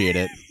appreciate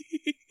it.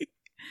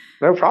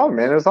 No problem,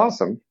 man. It was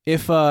awesome.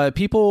 If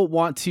people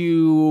want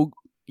to,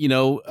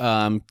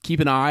 keep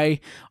an eye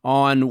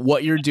on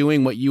what you're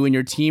doing, what you and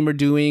your team are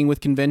doing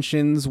with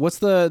conventions, what's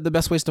the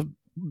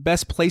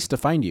best place to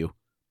find you?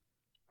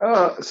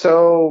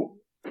 So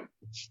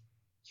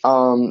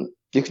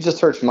you can just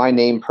search my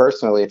name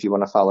personally if you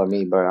want to follow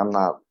me, but I'm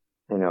not,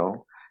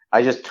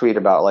 I just tweet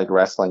about like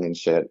wrestling and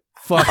shit.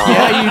 Fuck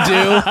yeah, you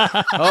do.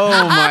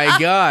 Oh my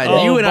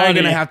God. You and I are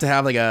going to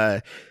have like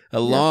a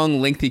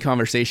long, lengthy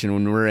conversation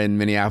when we're in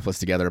Minneapolis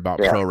together about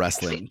pro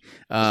wrestling.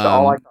 So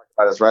all I talk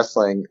about is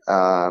wrestling.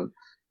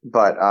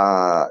 But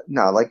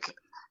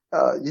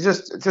you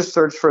just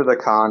search for the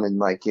con, and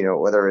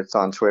whether it's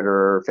on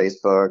Twitter,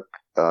 Facebook,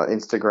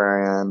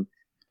 Instagram.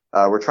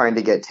 We're trying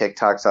to get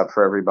TikToks up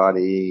for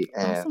everybody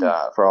and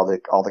for all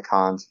the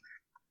cons.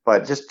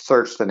 But just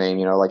search the name,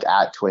 like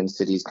at Twin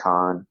Cities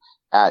Con,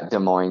 at Des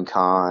Moines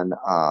Con.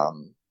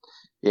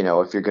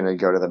 If you're going to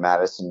go to the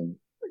Madison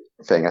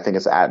thing, I think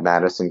it's at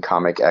Madison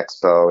Comic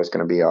Expo is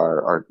going to be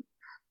our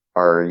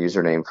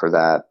username for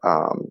that.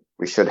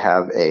 We should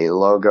have a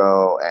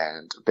logo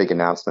and big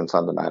announcements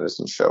on the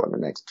Madison show in the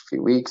next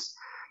few weeks.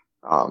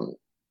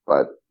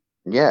 But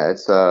yeah,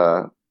 it's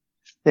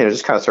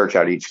just kind of search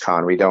out each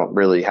con. We don't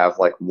really have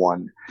like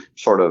one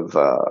sort of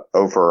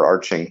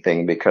overarching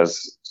thing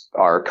because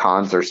our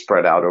cons are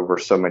spread out over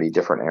so many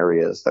different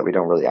areas that we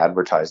don't really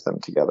advertise them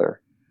together.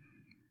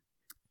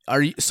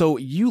 You said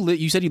you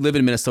live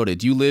in Minnesota.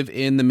 Do you live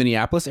in the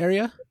Minneapolis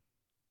area?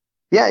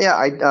 Yeah.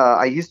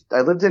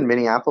 I lived in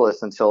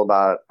Minneapolis until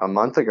about a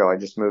month ago. I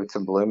just moved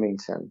to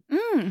Bloomington.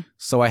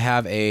 So I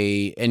have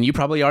and you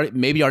probably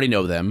already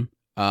know them.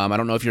 I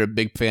don't know if you're a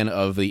big fan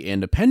of the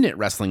independent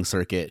wrestling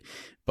circuit,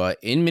 but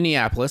in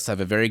Minneapolis, I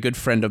have a very good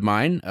friend of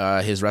mine.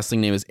 His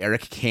wrestling name is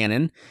Eric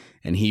Cannon,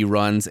 and he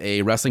runs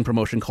a wrestling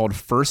promotion called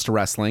First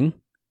Wrestling.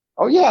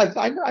 Oh, yeah,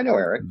 I know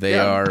Eric. They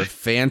are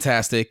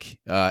fantastic.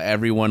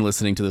 Everyone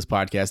listening to this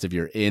podcast, if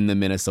you're in the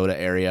Minnesota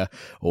area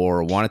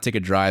or want to take a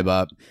drive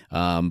up,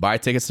 buy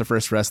tickets to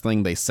First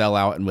Wrestling. They sell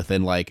out in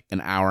within like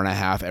an hour and a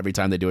half every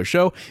time they do a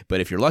show. But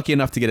if you're lucky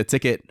enough to get a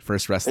ticket,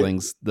 First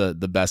Wrestling's the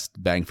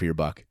best bang for your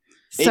buck.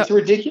 It's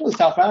ridiculous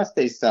how fast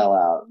they sell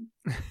out.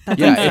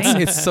 Yeah,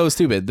 it's so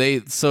stupid. They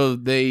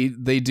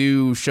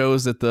do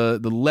shows at the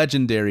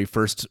legendary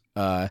First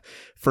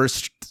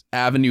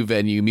Avenue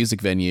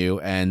music venue,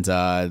 and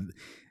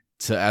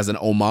as an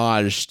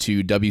homage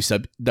to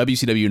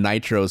WCW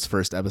Nitro's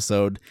first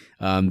episode,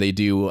 they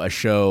do a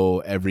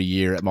show every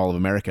year at Mall of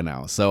America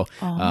now. So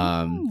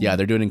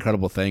they're doing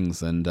incredible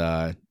things, and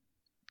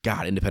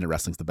God, independent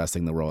wrestling's the best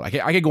thing in the world. I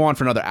could go on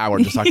for another hour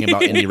just talking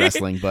about indie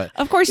wrestling, but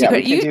of course you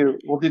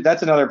could. We'll do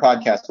that's another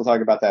podcast. We'll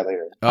talk about that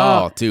later.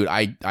 Oh, dude,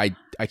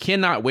 I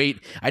cannot wait.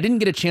 I didn't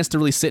get a chance to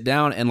really sit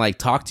down and like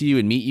talk to you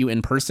and meet you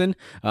in person.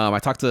 I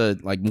talked to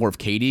like more of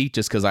Katie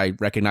just because I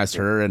recognized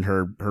her and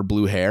her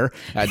blue hair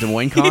at Des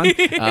Moines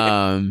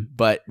Con.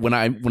 But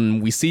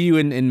when we see you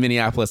in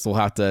Minneapolis, we'll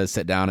have to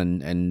sit down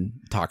and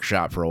talk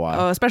shop for a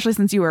while. Oh, especially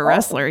since you were a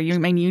wrestler. You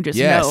just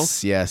know.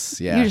 Yes.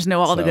 Yeah. You just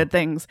know all the good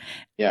things.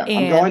 Yeah,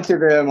 I'm going to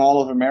the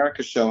Mall of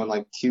America show in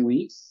like 2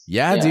 weeks.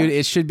 Yeah, dude,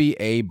 it should be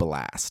a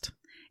blast.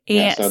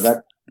 Yes. So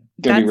that's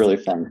gonna be really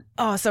fun.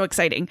 Oh, so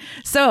exciting!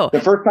 So the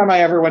first time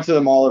I ever went to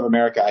the Mall of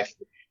America,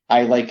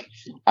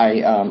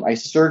 I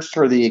searched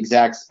for the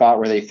exact spot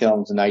where they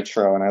filmed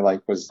Nitro, and I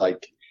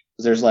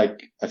there's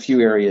like a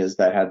few areas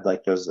that had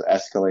like those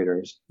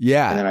escalators.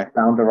 Yeah. And then I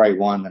found the right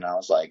one, and I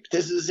was like,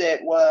 this is it.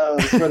 Whoa,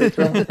 this is where they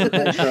filmed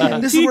Nitro.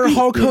 This is where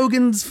Hulk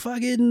Hogan's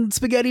fucking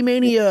Spaghetti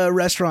Mania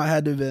restaurant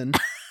had to have been.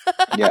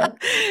 Yeah.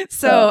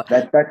 So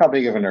that's how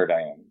big of a nerd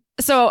I am.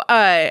 So,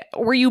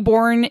 were you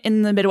born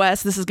in the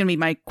Midwest? This is going to be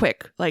my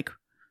quick, outro.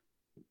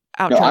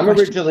 No, I'm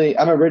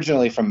question.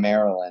 originally from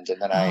Maryland,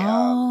 and then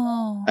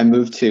I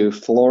moved to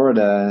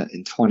Florida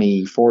in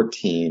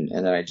 2014,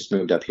 and then I just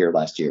moved up here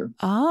last year.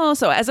 Oh,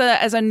 so as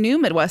a new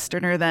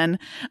Midwesterner, then,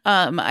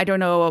 I don't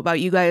know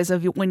about you guys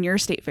of when your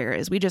state fair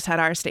is. We just had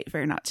our state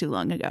fair not too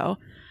long ago.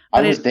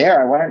 I was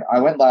there. I went.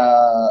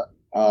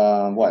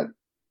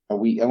 A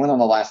week. I went on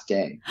the last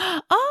day.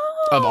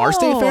 Oh, Of our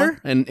state fair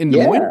in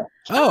Des Moines?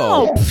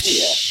 Oh.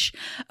 Psh.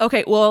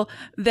 Okay, well,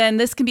 then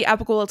this can be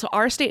applicable to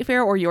our state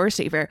fair or your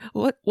state fair.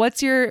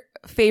 What's your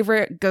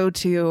favorite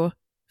go-to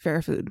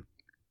fair food?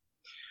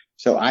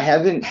 So I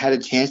haven't had a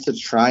chance to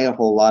try a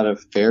whole lot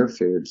of fair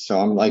food. So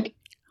I'm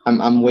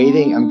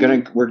waiting.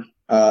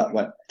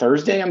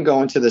 Thursday I'm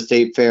going to the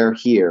state fair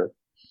here.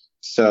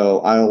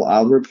 So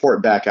I'll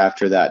report back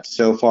after that.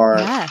 So far,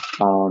 I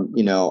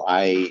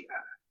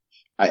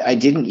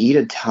didn't eat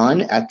a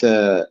ton at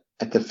the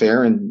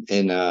fair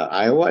in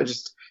Iowa.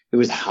 It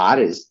was hot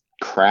as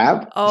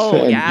crap. Oh,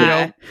 and,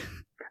 yeah.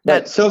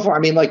 But so far, I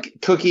mean,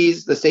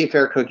 cookies, the state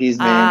fair cookies,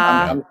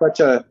 man.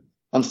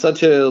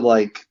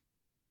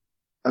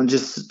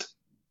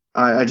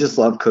 I just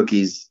love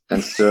cookies,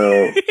 and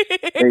so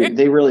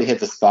they really hit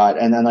the spot.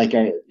 And then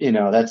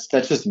that's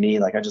just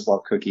me. I just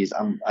love cookies.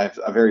 I have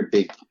a very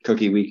big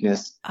cookie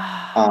weakness.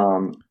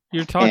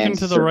 You're talking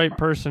to the right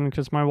person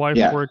because my wife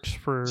works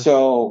for.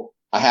 So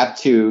I have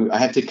to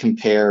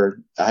compare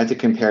the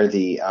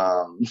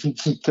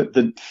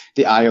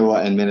the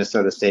Iowa and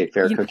Minnesota State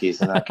Fair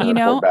cookies, and I can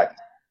report back.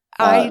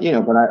 I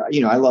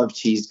love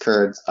cheese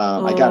curds.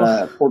 I got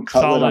a pork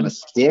cutlet on a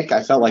stick.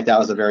 I felt like that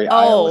was a very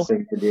Iowa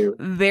thing to do.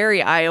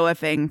 Very Iowa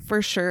thing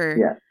for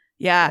sure.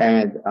 Yeah.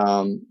 And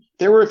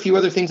there were a few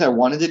other things I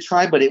wanted to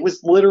try, but it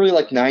was literally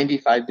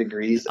 95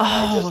 degrees.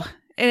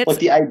 And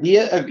the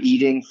idea of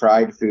eating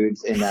fried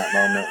foods in that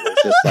moment was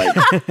just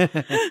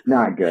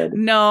not good.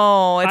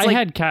 No, I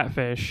had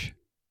catfish.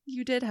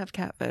 You did have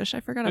catfish. I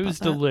forgot about that. It was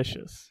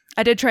delicious.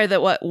 I did try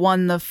what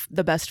won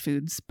the best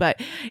foods,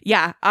 but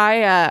yeah,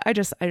 I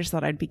just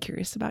thought I'd be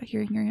curious about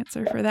hearing your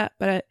answer for that.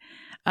 But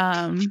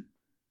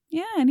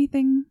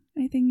anything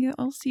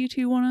else you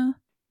two want to?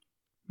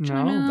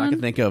 No, I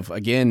can think of.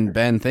 Again,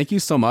 Ben, thank you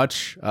so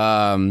much.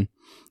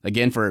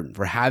 Again,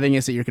 for having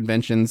us at your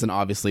conventions, and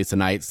obviously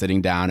tonight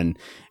sitting down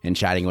and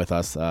chatting with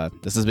us.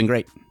 This has been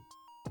great.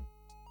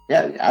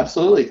 Yeah,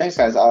 absolutely. Thanks,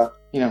 guys. Let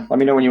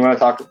me know when you want to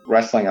talk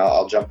wrestling.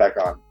 I'll jump back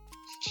on.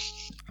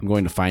 I'm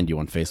going to find you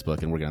on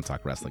Facebook, and we're going to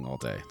talk wrestling all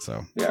day.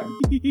 So yeah.